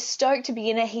 He is just stoked to be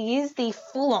in it. He is the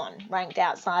full-on ranked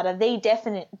outsider,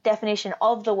 the definition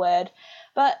of the word.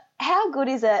 But how good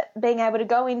is it being able to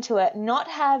go into it, not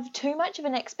have too much of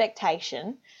an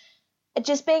expectation,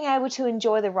 just being able to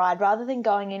enjoy the ride rather than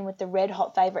going in with the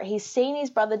red-hot favourite. He's seen his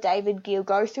brother David Gill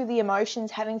go through the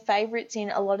emotions, having favourites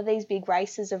in a lot of these big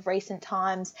races of recent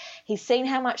times. He's seen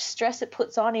how much stress it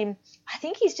puts on him. I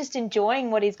think he's just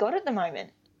enjoying what he's got at the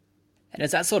moment. And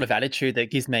it's that sort of attitude that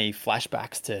gives me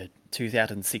flashbacks to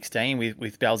 2016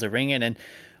 with Balzeringen and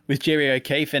with Jerry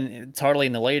O'Keefe, and totally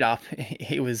in the lead-up,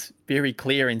 he was very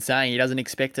clear in saying he doesn't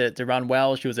expect it to run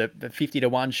well. She was a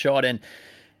 50-1 shot, and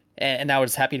they were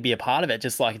just happy to be a part of it,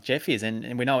 just like Jeff is.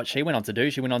 And we know what she went on to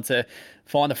do. She went on to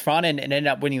find the front and ended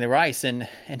up winning the race. And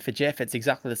for Jeff, it's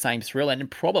exactly the same thrill and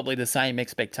probably the same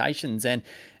expectations. And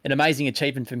an amazing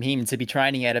achievement from him to be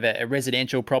training out of a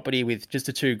residential property with just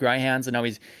the 2 greyhounds. I know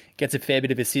he gets a fair bit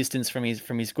of assistance from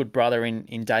his good brother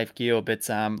in Dave Gill. But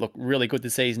look, really good to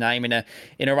see his name in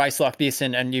a race like this.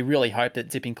 And you really hope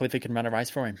that Zipping Clifford can run a race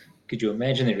for him. Could you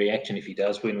imagine the reaction if he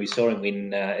does win? We saw him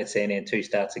win at Sandown 2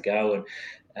 starts ago, and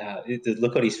the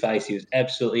look on his face, he was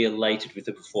absolutely elated with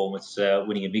the performance,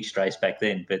 winning a mixed race back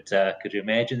then. But could you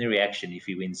imagine the reaction if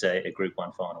he wins a Group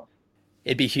 1 final?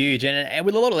 It'd be huge, and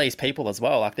with a lot of these people as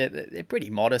well, like they're pretty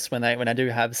modest when they do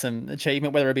have some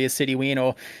achievement, whether it be a city win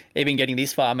or even getting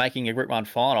this far, making a Group 1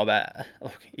 final. But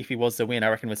look, if he was to win, I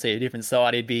reckon we'd see a different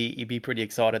side. He'd be pretty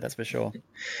excited, that's for sure.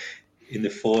 In the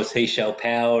 4th, He Shall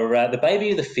Power. The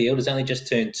baby of the field has only just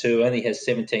turned 2, only has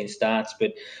 17 starts,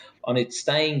 but on its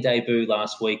staying debut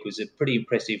last week was a pretty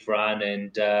impressive run.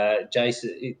 And Jace,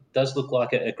 it does look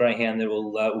like a greyhound that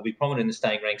will be prominent in the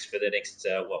staying ranks for the next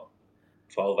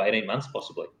 12, 18 months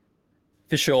possibly.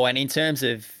 For sure. And in terms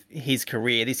of his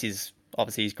career, this is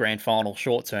obviously his grand final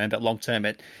short term, but long term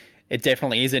it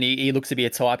definitely is. And he looks to be a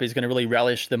type who's going to really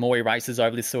relish the more he races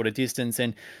over this sort of distance.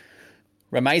 And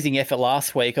amazing effort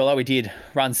last week, although he did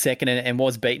run second and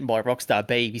was beaten by Rockstar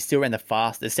Beav, he still ran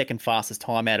the second fastest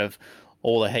time out of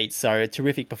all the heats. So a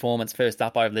terrific performance first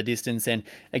up over the distance. And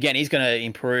again, he's going to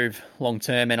improve long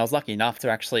term. And I was lucky enough to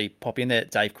actually pop in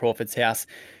at Dave Crawford's house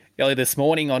early this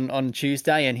morning on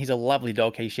Tuesday, and he's a lovely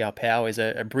dog. He Shall Power is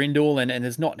a brindle, and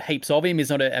there's not heaps of him. He's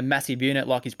not a massive unit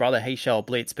like his brother He Shall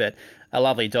Blitz, but a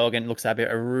lovely dog, and looks to have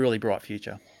a really bright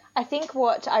future. I think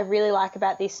what I really like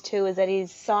about this too is that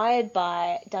he's sired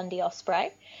by Dundee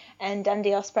Osprey, and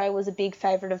Dundee Osprey was a big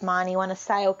favourite of mine. He won a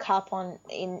Sale Cup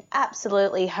in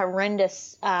absolutely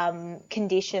horrendous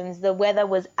conditions. The weather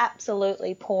was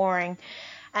absolutely pouring,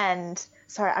 and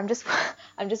sorry, I'm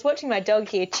just watching my dog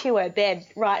here chew her bed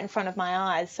right in front of my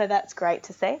eyes, so that's great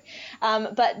to see.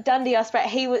 But Dundee Osprey,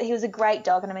 he was a great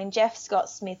dog, and I mean Jeff Scott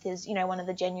Smith is one of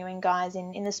the genuine guys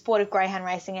in the sport of greyhound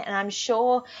racing, and I'm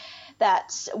sure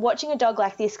that watching a dog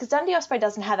like this, because Dundee Osprey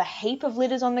doesn't have a heap of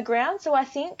litters on the ground, so I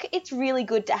think it's really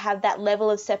good to have that level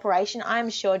of separation. I'm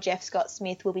sure Jeff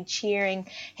Scott-Smith will be cheering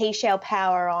He Shall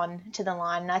Power on to the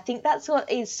line, and I think that's what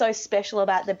is so special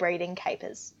about the breeding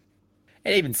capers.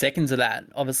 And even seconds of that,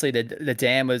 obviously the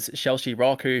dam was Shelshi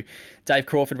Rock, who Dave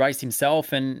Crawford raced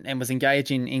himself and was engaged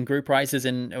in group races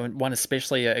and won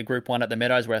especially a Group 1 at the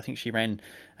Meadows, where I think she ran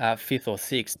 5th or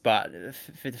 6th. But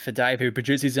for Dave, who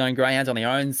produces his own greyhounds, only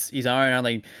owns his own,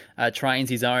 only trains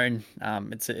his own,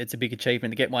 it's a big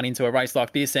achievement to get one into a race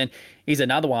like this. And he's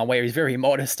another one where he's very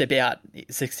modest about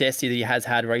success that he has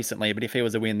had recently. But if he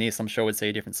was to win this, I'm sure we'd see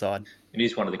a different side. It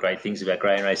is one of the great things about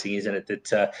greyhound racing, isn't it?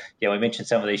 That we mentioned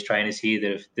some of these trainers here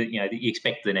that you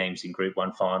expect the names in Group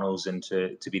 1 finals and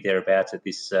to be thereabouts at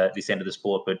this end of the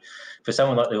sport. But for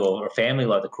someone like or a family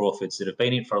like the Crawfords that have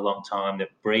been in for a long time, that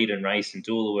breed and race and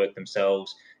do all the work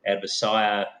themselves, out of a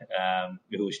sire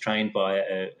who was trained by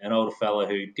an older fella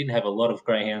who didn't have a lot of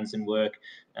greyhounds in work,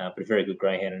 but a very good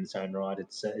greyhound in its own right.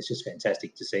 It's just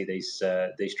fantastic to see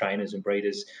these trainers and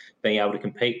breeders being able to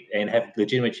compete and have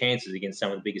legitimate chances against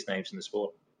some of the biggest names in the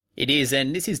sport. It is,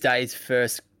 and this is Dave's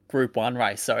first Group 1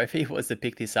 race, so if he was to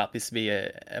pick this up, this would be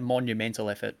a monumental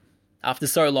effort. After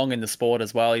so long in the sport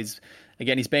as well, he's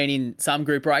been in some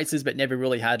group races but never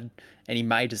really had any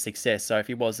major success, so if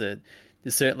he was to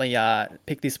certainly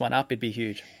pick this one up, it'd be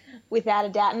huge. Without a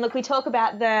doubt. And look, we talk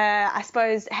about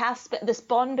this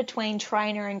bond between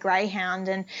trainer and greyhound,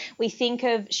 and we think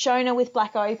of Shona with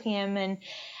Black Opium, and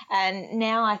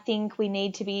now I think we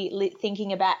need to be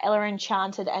thinking about Ella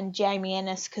Enchanted and Jamie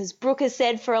Ennis, because Brooke has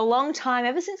said for a long time,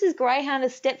 ever since his greyhound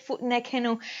has stepped foot in their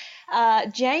kennel,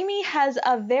 Jamie has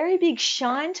a very big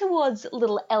shine towards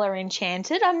little Ella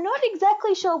Enchanted. I'm not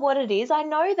exactly sure what it is. I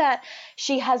know that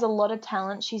she has a lot of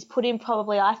talent. She's put in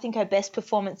probably, I think, her best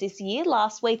performance this year,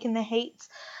 last week in the heats,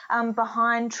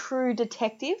 behind True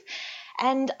Detective.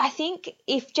 And I think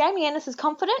if Jamie Ennis is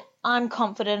confident, I'm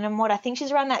confident. And what I think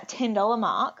she's around that $10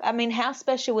 mark. I mean, how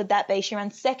special would that be? She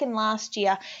ran second last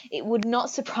year. It would not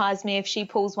surprise me if she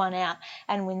pulls one out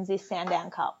and wins this Sandown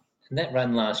Cup. And that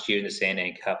run last year in the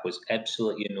Sandown Cup was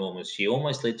absolutely enormous. She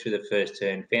almost led through the first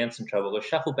turn, found some trouble, got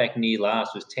shuffled back near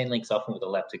last, was 10 lengths off and with a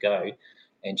lap to go.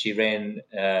 And she ran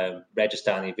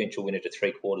Rajasthan, the eventual winner, to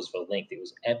 3/4 of a length. It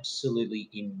was absolutely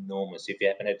enormous. If you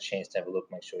haven't had a chance to have a look,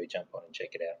 make sure you jump on and check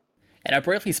it out. And I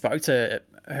briefly spoke to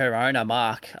her owner,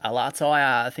 Mark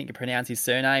Alatai, I think you pronounce his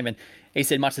surname, and he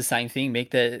said much the same thing,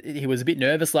 Mick, that he was a bit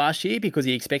nervous last year because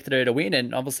he expected her to win,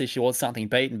 and obviously she was something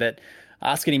beaten, but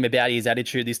asking him about his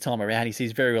attitude this time around, he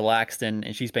seems very relaxed,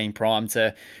 and she's been primed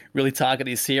to really target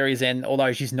this series. And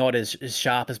although she's not as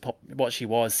sharp as what she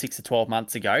was 6 to 12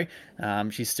 months ago,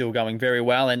 she's still going very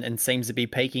well and seems to be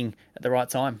peaking at the right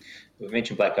time. We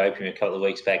mentioned Black Opium a couple of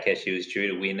weeks back, how she was due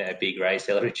to win a big race.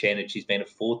 Ella Enchanted, she's been a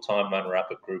 4-time runner-up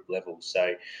at group level.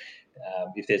 So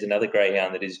if there's another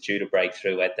greyhound that is due to break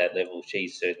through at that level,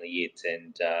 she's certainly it.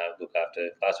 And look, after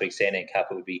last year's Sandown Cup,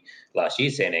 it'd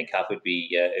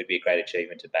be a great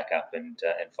achievement to back up and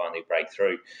finally break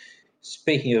through.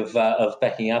 Speaking of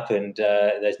backing up and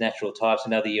those natural types,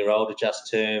 another year older, Just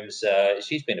Terms,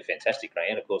 she's been a fantastic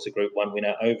greyhound. Of course, a Group 1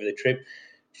 winner over the trip.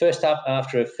 First up,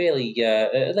 after a fairly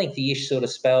lengthy-ish sort of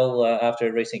spell after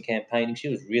a recent campaigning, she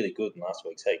was really good in last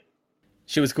week's heat.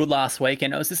 She was good last week,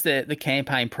 and it was just the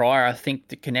campaign prior. I think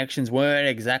the connections weren't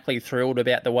exactly thrilled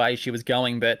about the way she was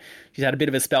going, but she's had a bit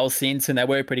of a spell since, and they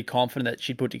were pretty confident that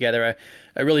she'd put together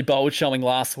a really bold showing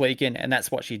last week, and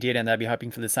that's what she did, and they'll be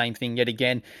hoping for the same thing yet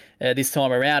again this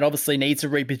time around. Obviously needs to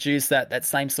reproduce that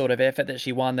same sort of effort that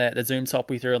she won the Zoom Top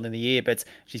with early in the year, but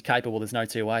she's capable, there's no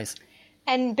two ways.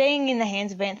 And being in the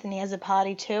hands of Anthony as a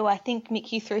party too, I think,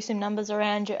 Mick, you threw some numbers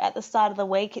around at the start of the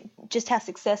week, just how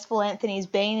successful Anthony's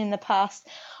been in the past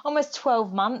almost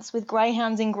 12 months with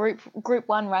greyhounds in Group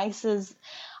 1 races.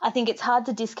 I think it's hard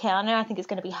to discount her. I think it's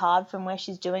going to be hard from where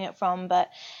she's doing it from, but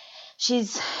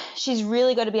she's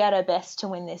really got to be at her best to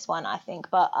win this one, I think.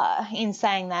 But in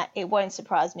saying that, it won't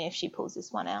surprise me if she pulls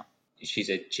this one out.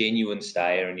 She's a genuine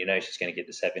stayer, and she's going to get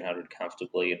the 700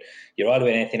 comfortably. And you're right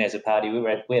about Anthony as a party.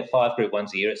 We have 5 Group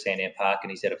 1s a year at Sandown Park, and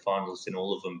he's had a finalist in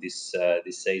all of them this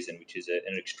season, which is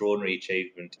an extraordinary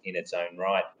achievement in its own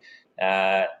right.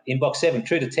 In box 7,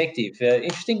 True Detective.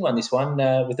 Interesting one, this one.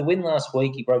 With the win last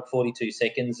week, he broke 42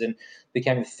 seconds and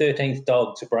became the 13th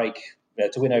dog to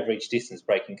win over each distance,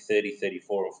 breaking 30,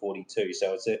 34 or 42.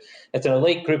 So it's an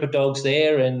elite group of dogs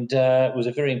there, and it was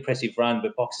a very impressive run.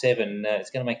 But box 7, it's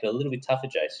going to make it a little bit tougher,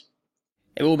 Jace.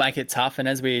 It will make it tough, and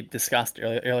as we discussed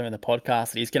earlier in the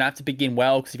podcast, he's going to have to begin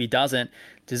well, because if he doesn't,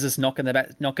 there's just not going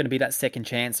to be that second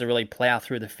chance to really plough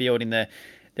through the field in the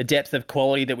the depth of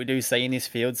quality that we do see in this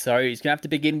field. So he's going to have to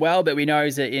begin well, but we know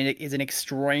he's an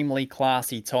extremely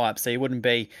classy type. So you wouldn't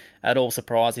be at all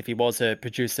surprised if he was to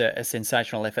produce a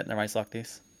sensational effort in a race like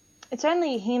this. It's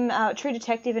only him, True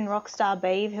Detective and Rockstar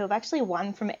Beav, who have actually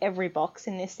won from every box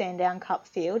in this Sandown Cup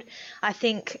field. I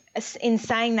think in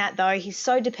saying that, though, he's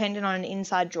so dependent on an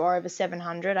inside draw over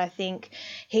 700. I think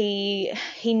he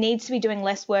needs to be doing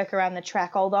less work around the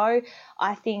track, although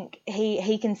I think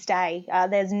he can stay.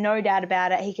 There's no doubt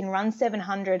about it. He can run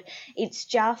 700. It's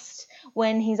just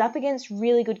when he's up against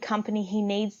really good company, he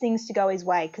needs things to go his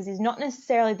way because he's not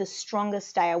necessarily the strongest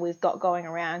stayer we've got going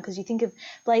around. Because you think of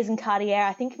Blazing Cartier,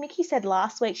 I think Mickey said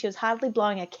last week she was hardly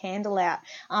blowing a candle out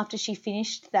after she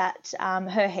finished that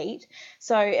her heat.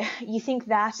 So you think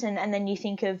that, and then you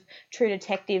think of True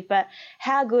Detective. But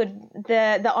how good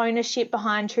the ownership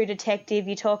behind True Detective.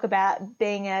 You talk about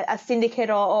being a syndicate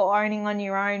or owning on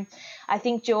your own. I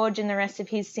think George and the rest of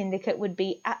his syndicate would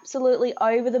be absolutely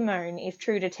over the moon if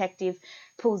True Detective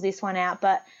pulls this one out.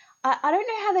 But I don't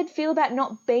know how they'd feel about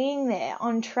not being there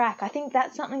on track. I think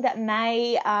that's something that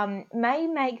may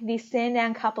make this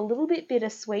Sandown Cup a little bit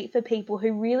bittersweet for people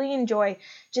who really enjoy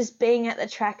just being at the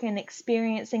track and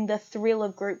experiencing the thrill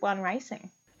of Group 1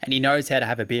 racing. And he knows how to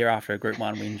have a beer after a Group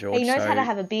 1 win, George. He knows how to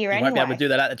have a beer anyway. He won't be able to do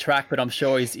that at the track, but I'm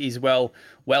sure he's well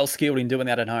skilled in doing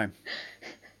that at home.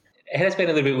 It has been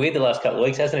a little bit weird the last couple of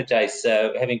weeks, hasn't it,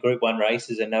 Jace? Having Group 1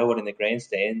 races and no one in the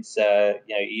grandstands.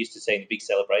 You used to seeing the big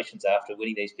celebrations after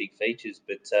winning these big features,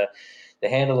 but the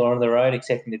handler on the road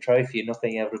accepting the trophy and not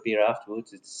being able to beer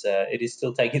afterwards, it is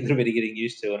still taking a little bit of getting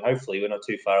used to, and hopefully we're not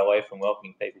too far away from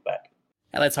welcoming people back.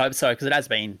 And let's hope so, because it has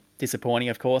been disappointing,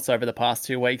 of course, over the past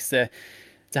 2 weeks to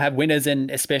have winners,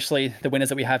 and especially the winners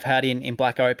that we have had in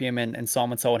Black Opium and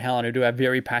Simon Soul and Helen, who do have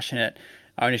very passionate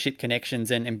ownership connections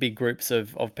and big groups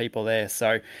of people there.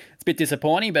 So it's a bit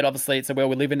disappointing, but obviously it's the world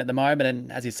we live in at the moment.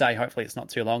 And as you say, hopefully it's not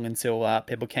too long until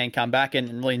people can come back and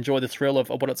really enjoy the thrill of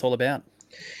what it's all about.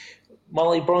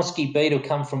 Molly, Bronski Beat will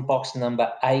come from box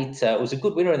number 8. It was a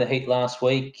good winner in the heat last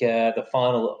week, the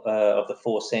final of the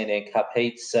 4 Sandown Cup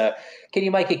heats. Can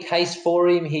you make a case for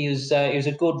him? He was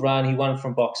a good run. He won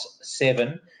from box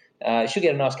 7. Should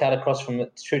get a nice card across from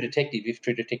True Detective if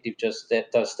True Detective just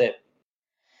does step.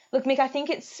 Look, Mick, I think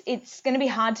it's going to be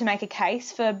hard to make a case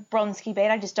for Bronski Beat.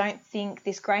 I just don't think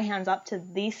this greyhound's up to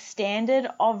this standard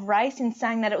of race, in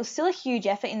saying that it was still a huge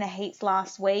effort in the heats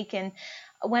last week. And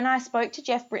when I spoke to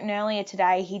Jeff Britton earlier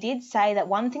today, he did say that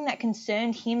one thing that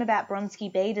concerned him about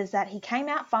Bronski Beat is that he came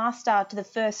out faster to the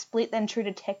first split than True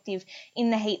Detective in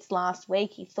the heats last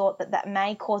week. He thought that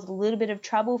may cause a little bit of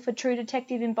trouble for True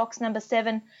Detective in box number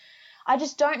 7. I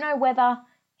just don't know whether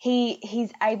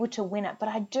he's able to win it. But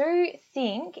I do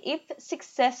think if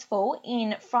successful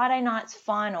in Friday night's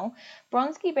final,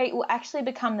 Bronski Beat will actually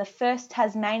become the first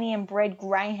Tasmanian-bred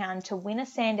greyhound to win a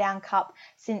Sandown Cup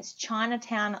since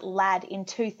Chinatown Lad in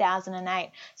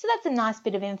 2008. So that's a nice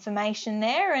bit of information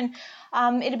there, and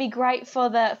it'll be great for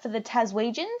the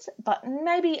Taswegians, but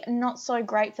maybe not so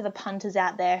great for the punters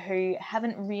out there who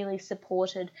haven't really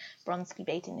supported Bronski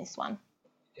Beat in this one.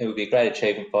 It would be a great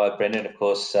achievement by Brendan. Of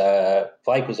course,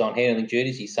 Blake was on handling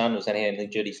duties. His son was on handling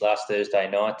duties last Thursday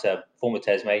night. Former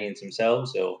Tasmanians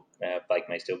themselves, or Blake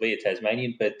may still be a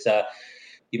Tasmanian. But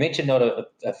you mentioned not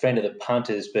a friend of the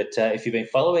punters, but if you've been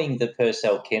following the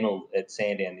Purcell Kennel at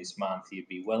Sandown this month, you'd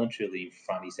be well and truly in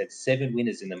front. He's had 7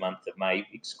 winners in the month of May,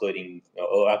 excluding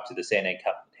or up to the Sandown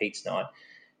Cup heats night.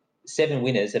 7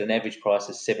 winners at an average price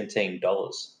of $17.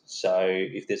 So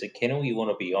if there's a kennel you want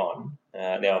to be on,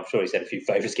 now I'm sure he's had a few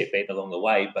favourites get beaten along the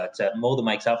way, but more than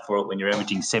makes up for it when you're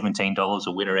averaging $17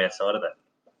 a winner outside of that.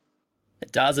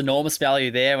 It does, enormous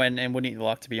value there, and wouldn't you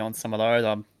like to be on some of those?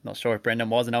 I'm not sure if Brendan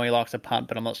was. I know he likes to punt,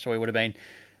 but I'm not sure he would have been.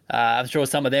 I'm sure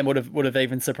some of them would have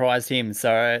even surprised him.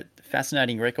 So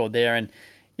fascinating record there, and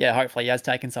yeah, hopefully he has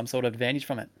taken some sort of advantage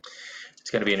from it. It's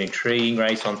going to be an intriguing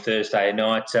race on Thursday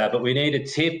night, but we need a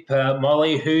tip.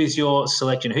 Molly, who's your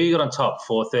selection? Who you got on top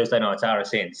for Thursday night's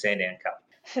RSN Sandown Cup?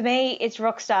 For me, it's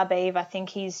Rockstar Beav. I think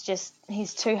he's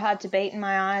too hard to beat in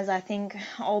my eyes. I think,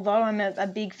 although I'm a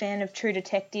big fan of True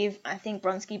Detective, I think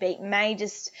Bronski Beat may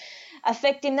just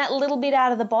affect him that little bit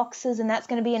out of the boxes, and that's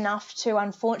going to be enough to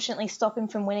unfortunately stop him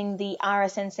from winning the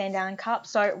RSN Sandown Cup.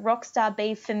 So Rockstar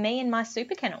Beav for me in my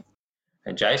super kennel.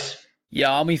 And Jace?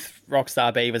 Yeah, I'm with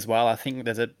Rockstar Beav as well. I think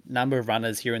there's a number of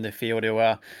runners here in the field who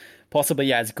are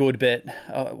possibly as good, but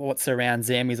what surrounds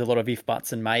them is a lot of if,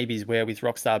 buts and maybes, where with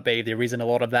Rockstar Beav there isn't a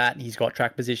lot of that. He's got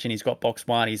track position, he's got box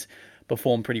 1, he's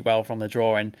performed pretty well from the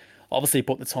draw, and obviously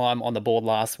put the time on the board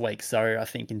last week. So I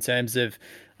think in terms of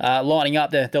lining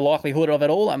up the likelihood of it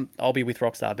all, I'll be with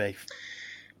Rockstar Beav.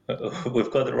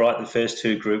 We've got it right the first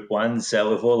two Group 1s,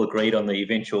 so we've all agreed on the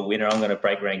eventual winner. I'm going to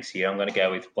break ranks here. I'm going to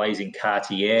go with Blazing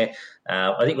Cartier.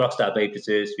 I think Rockstar Beav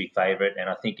deserves to be favourite, and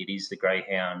I think it is the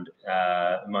Greyhound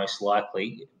most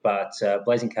likely. But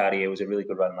Blazing Cartier was a really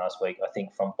good run last week. I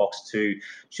think from box 2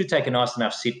 should take a nice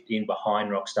enough sit in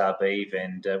behind Rockstar Beav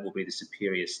and will be the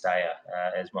superior stayer,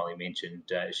 as Molly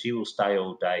mentioned. She will stay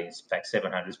all day. In fact,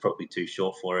 700 is probably too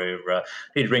short for her.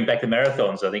 Need to bring back the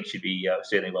marathons. I think she'd be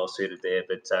certainly well suited there.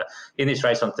 But in this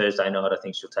race on Thursday night, I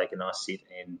think she'll take a nice sit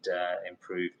and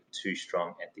prove too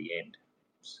strong at the end.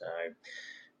 So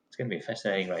it's going to be a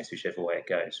fascinating race, whichever way it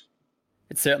goes.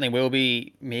 It certainly will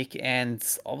be, Mick, and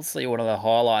obviously one of the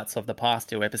highlights of the past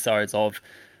 2 episodes of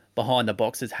Behind the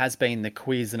Boxes has been the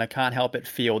quiz, and I can't help but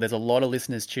feel there's a lot of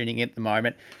listeners tuning in at the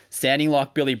moment, sounding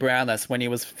like Billy Brownless when he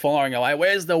was firing away,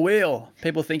 where's the wheel?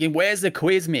 People thinking, where's the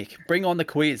quiz, Mick? Bring on the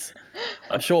quiz.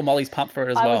 I'm sure Molly's pumped for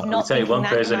it as well. I'll tell you one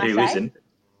person who isn't.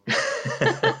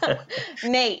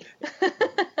 Me.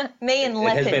 Me and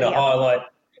Leopard. It has been a highlight.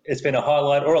 It's been a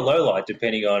highlight or a low light,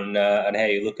 depending on how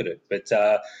you look at it. But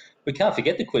we can't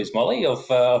forget the quiz, Molly.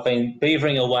 I've been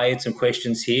beavering away at some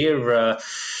questions here.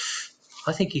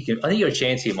 I think you can. I think you're a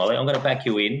chance here, Molly. I'm going to back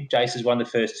you in. Jace has won the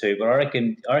first 2, but I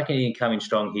reckon you can come in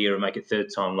strong here and make it third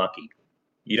time lucky.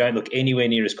 You don't look anywhere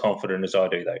near as confident as I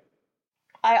do, though.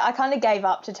 I kind of gave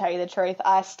up, to tell you the truth.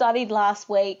 I studied last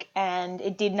week and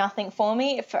it did nothing for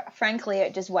me. Frankly,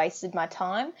 it just wasted my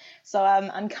time. So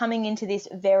I'm coming into this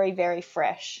very, very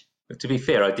fresh. But to be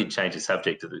fair, I did change the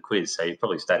subject of the quiz, so you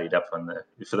probably studied up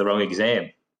for the wrong exam.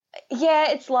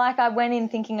 Yeah, it's like I went in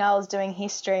thinking I was doing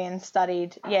history and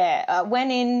studied. Yeah, I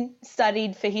went in,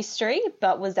 studied for history,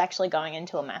 but was actually going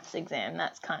into a maths exam.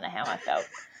 That's kind of how I felt.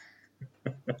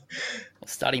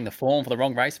 Studying the form for the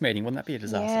wrong race meeting, wouldn't that be a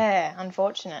disaster? Yeah,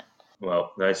 unfortunate.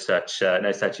 Well, no such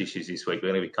issues this week. We're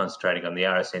going to be concentrating on the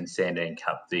RSN Sandown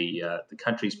Cup, the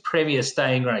country's premier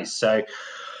staying race. So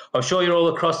I'm sure you're all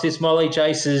across this. Molly,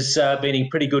 Jace has been in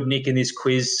pretty good nick in this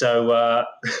quiz, so...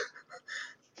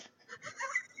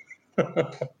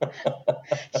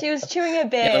 She was chewing her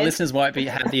beard. Yeah, the listeners won't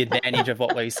have the advantage of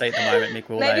what we see at the moment, Mick.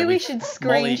 Maybe we should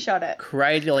screenshot Molly it.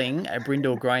 Cradling a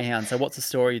brindle greyhound. So what's the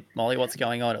story, Molly? What's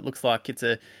going on? It looks like it's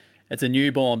a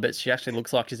newborn, but she actually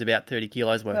looks like she's about 30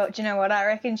 kilos worth. Well, do you know what? I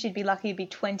reckon she'd be lucky to be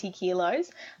 20 kilos.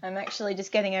 I'm actually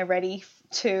just getting her ready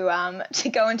to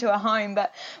go into a home.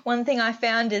 But one thing I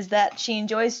found is that she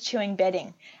enjoys chewing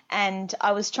bedding, and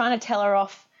I was trying to tell her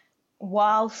off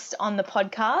whilst on the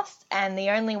podcast, and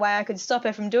the only way I could stop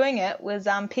her from doing it was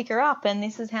pick her up, and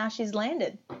this is how she's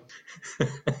landed.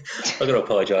 I've got to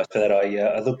apologise for that.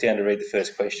 I looked down to read the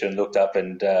first question, looked up,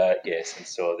 and yes, and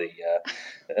saw the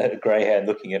greyhound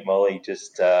looking at Molly.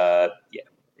 Just it's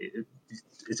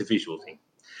a visual thing.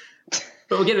 But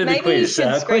we'll get to the quiz. Maybe you should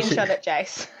screenshot it,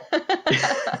 Jace.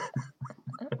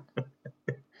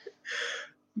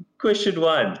 Question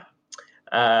 1.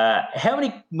 How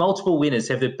many multiple winners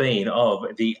have there been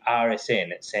of the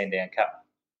RSN Sandown Cup?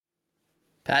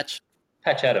 Patch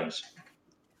Adams.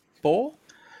 4?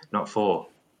 Not 4.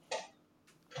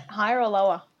 Higher or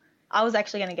lower? I was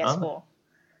actually going to guess 4.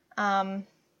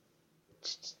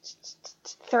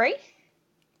 3?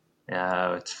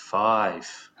 No, it's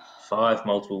 5. 5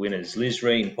 multiple winners. Liz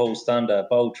Reen, Paul's Thunder,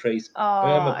 Bold Trees,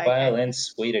 Irma Bale, and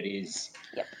Sweet It Is.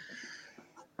 Yep.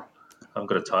 I've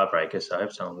got a tiebreaker, so I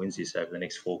hope someone wins this over the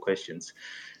next 4 questions.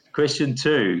 Question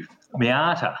 2.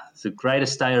 Miata, the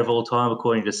greatest stayer of all time,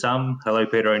 according to some. Hello,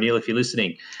 Peter O'Neill, if you're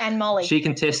listening. And Molly. She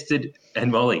contested,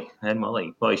 and Molly.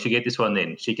 Well, you should get this one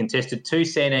then. She contested 2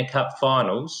 Sandown Cup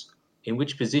finals. In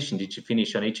which position did she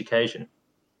finish on each occasion?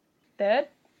 3rd.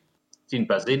 Didn't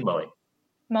buzz in, Molly.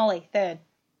 Molly, 3rd.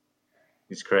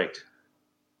 It's correct.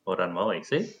 Well done, Molly.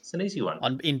 See, it's an easy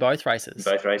one. In both races.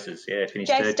 In both races, yeah.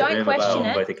 Finished Jace, 3rd to don't Irma question Bale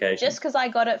on both it. occasions. Just because I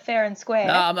got it fair and square.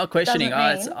 No, I'm not questioning.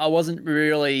 Doesn't mean... I wasn't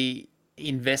really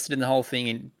invested in the whole thing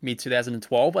in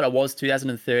mid-2012, but I was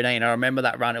 2013. I remember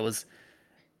that run. It was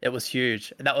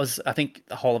huge. That was, I think,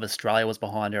 the whole of Australia was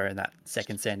behind her in that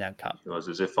second Sandown Cup. It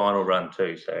was her final run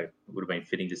too, so it would have been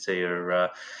fitting to see her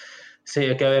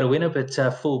go out a winner, but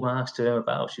full marks to Irma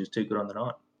Bale. She was too good on the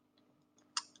night.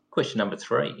 Question number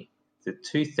 3. The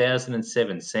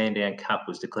 2007 Sandown Cup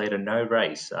was declared a no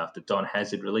race after Don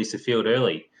Hazard released the field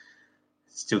early.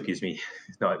 It still gives me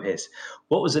nightmares.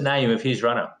 What was the name of his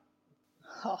runner?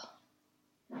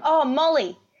 Oh,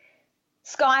 Molly.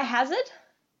 Sky Hazard?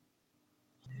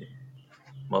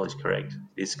 Molly's correct.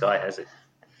 It is Sky Hazard.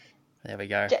 There we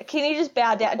go. Can you just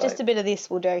bow down? Just a bit of this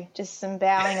will do. Just some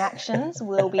bowing actions.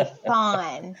 We'll be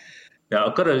fine. Now,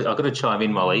 I've got to chime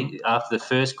in, Molly. After the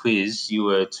first quiz, you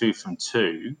were 2 from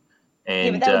 2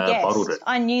 and but they were guessed. bottled it.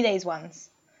 I knew these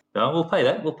ones. No, we'll pay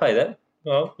that.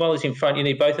 Well, while he's in front, you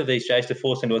need both of these, Jace, to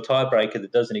force into a tiebreaker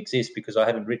that doesn't exist because I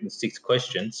haven't written 6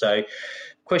 questions. So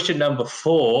question number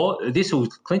 4, this will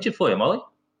clinch it for you, Molly.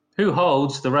 Who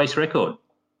holds the race record?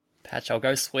 Patch, I'll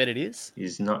go Sweat it is.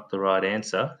 Is not the right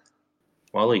answer.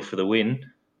 Molly for the win.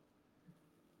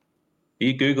 Are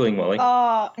you Googling, Molly?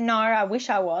 Oh, no, I wish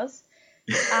I was.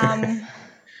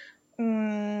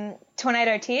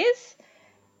 Tornado Tears?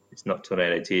 It's not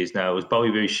Tornado Tears. No, it was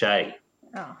Bobby Boucher.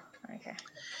 Oh, okay.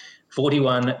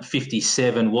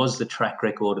 41.57 was the track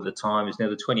record at the time. It's now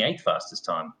the 28th fastest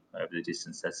time over the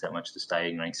distance. That's how much the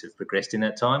staying ranks have progressed in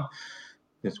that time.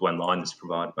 There's one line that's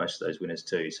provided most of those winners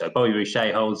too. So Bobby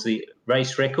Boucher holds the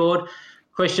race record.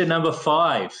 Question number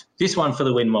 5. This one for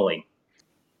the win, Molly.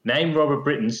 Name Robert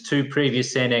Britton's 2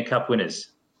 previous Sandown Cup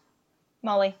winners.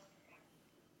 Molly.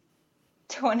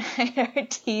 Tornado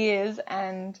Tears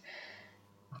and...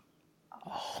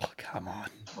 Oh, come on.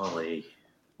 Molly.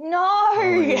 No!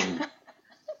 Molly.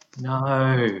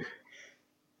 No.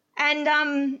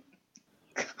 And,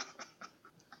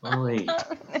 Molly.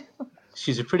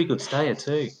 She's a pretty good stayer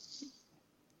too.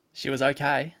 She was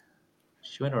okay.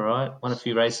 She went all right. Won a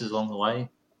few races along the way.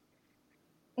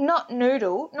 not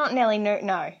Noodle, not Nelly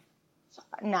No.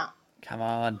 No. Come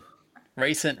on.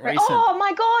 Recent. Oh,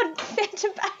 my God. Fanta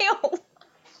Bale.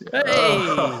 Hey.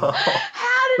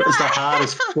 How did That was the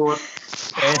hardest fought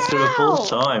answer of all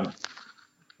time.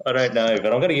 I don't know,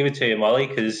 but I'm going to give it to you, Molly,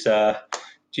 because,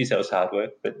 geez, that was hard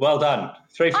work. But well done.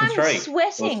 3 from 3. I'm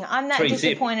sweating. I'm that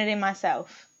disappointed in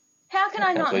myself. How can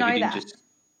I not know that?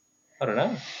 I don't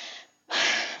know.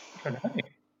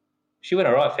 She went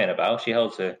all right, Fanta Bale. She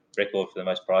holds a record for the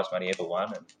most prize money ever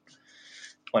won and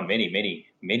won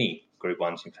many Group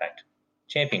 1s, in fact.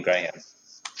 Champion greyhound.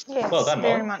 Yes, well done,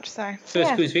 very Molly. much so.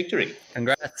 First quiz victory.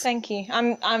 Congrats. Thank you.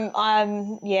 I'm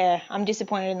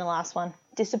disappointed in the last one.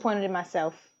 Disappointed in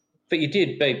myself. But you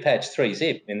did beat Patch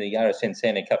 3-0 in the RSN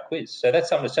Sandown Cup quiz, so that's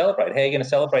something to celebrate. How are you going to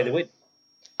celebrate the win?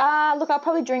 Look, I'll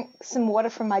probably drink some water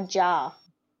from my jar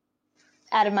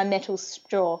out of my metal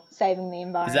straw, saving the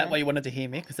environment. Is that what you wanted to hear,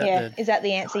 Mick? Is that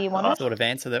the answer you wanted? Sort of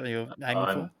answer that you were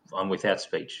aiming for? I'm without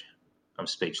speech. I'm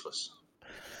speechless.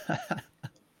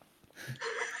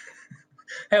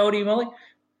 How old are you, Molly?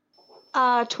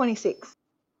 26.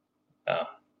 Oh.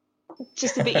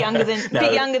 Just a bit younger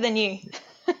than younger than you.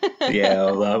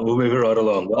 Yeah, we'll move it right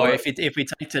along. Well, if we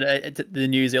take to the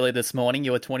news earlier this morning,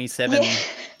 you were 27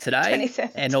 today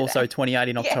 27 and today. Also 28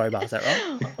 in October. Is that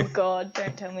right? Oh, God,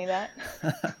 don't tell me that.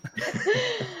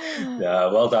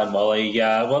 Well done, Molly.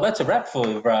 Well, that's a wrap for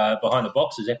Behind the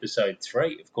Boxes, episode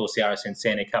 3. Of course, the RSN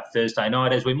Sandown Cup Thursday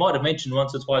night, as we might have mentioned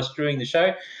once or twice during the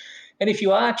show. And if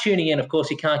you are tuning in, of course,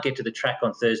 you can't get to the track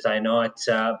on Thursday night,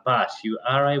 but you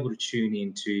are able to tune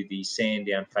into the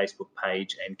Sandown Facebook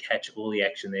page and catch all the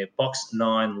action there. Box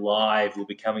 9 Live will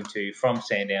be coming to you from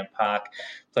Sandown Park.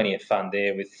 Plenty of fun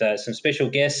there with some special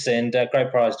guests and great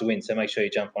prize to win. So make sure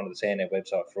you jump onto the Sandown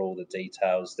website for all the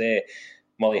details there.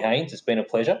 Molly Haines, it's been a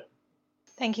pleasure.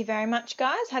 Thank you very much,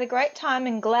 guys. Had a great time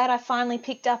and glad I finally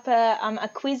picked up a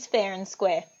quiz fair and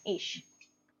square-ish.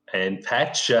 And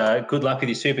Patch, good luck with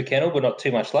your Super Kennel, but not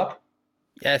too much luck.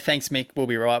 Yeah, thanks, Mick. We'll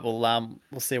be right.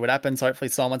 We'll see what happens. Hopefully,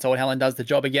 Simon told Helen does the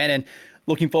job again. And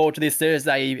looking forward to this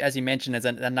Thursday. As you mentioned, there's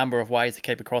a number of ways to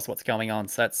keep across what's going on.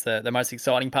 So that's the most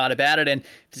exciting part about it. And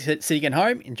sitting at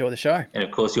home, enjoy the show. And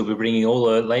of course, you'll be bringing all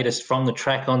the latest from the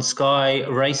track on Sky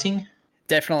Racing.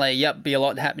 Definitely, yep. Be a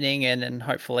lot happening, and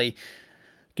hopefully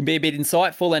can be a bit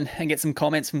insightful and get some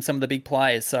comments from some of the big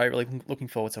players. So really looking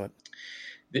forward to it.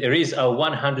 There is a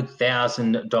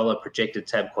 $100,000 projected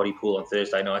tab quaddy pool on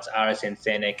Thursday night's RSN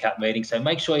Sandown Cup meeting. So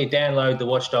make sure you download the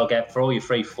Watchdog app for all your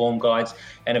free form guides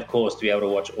and, of course, to be able to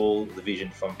watch all the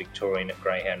vision from Victorian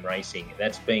Greyhound Racing.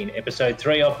 That's been episode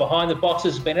 3 of Behind the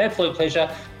Boxes. It's been an absolute pleasure.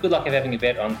 Good luck of having a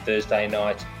bet on Thursday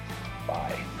night.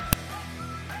 Bye.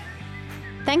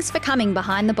 Thanks for coming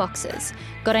Behind the Boxes.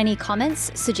 Got any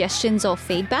comments, suggestions or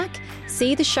feedback?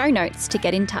 See the show notes to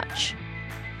get in touch.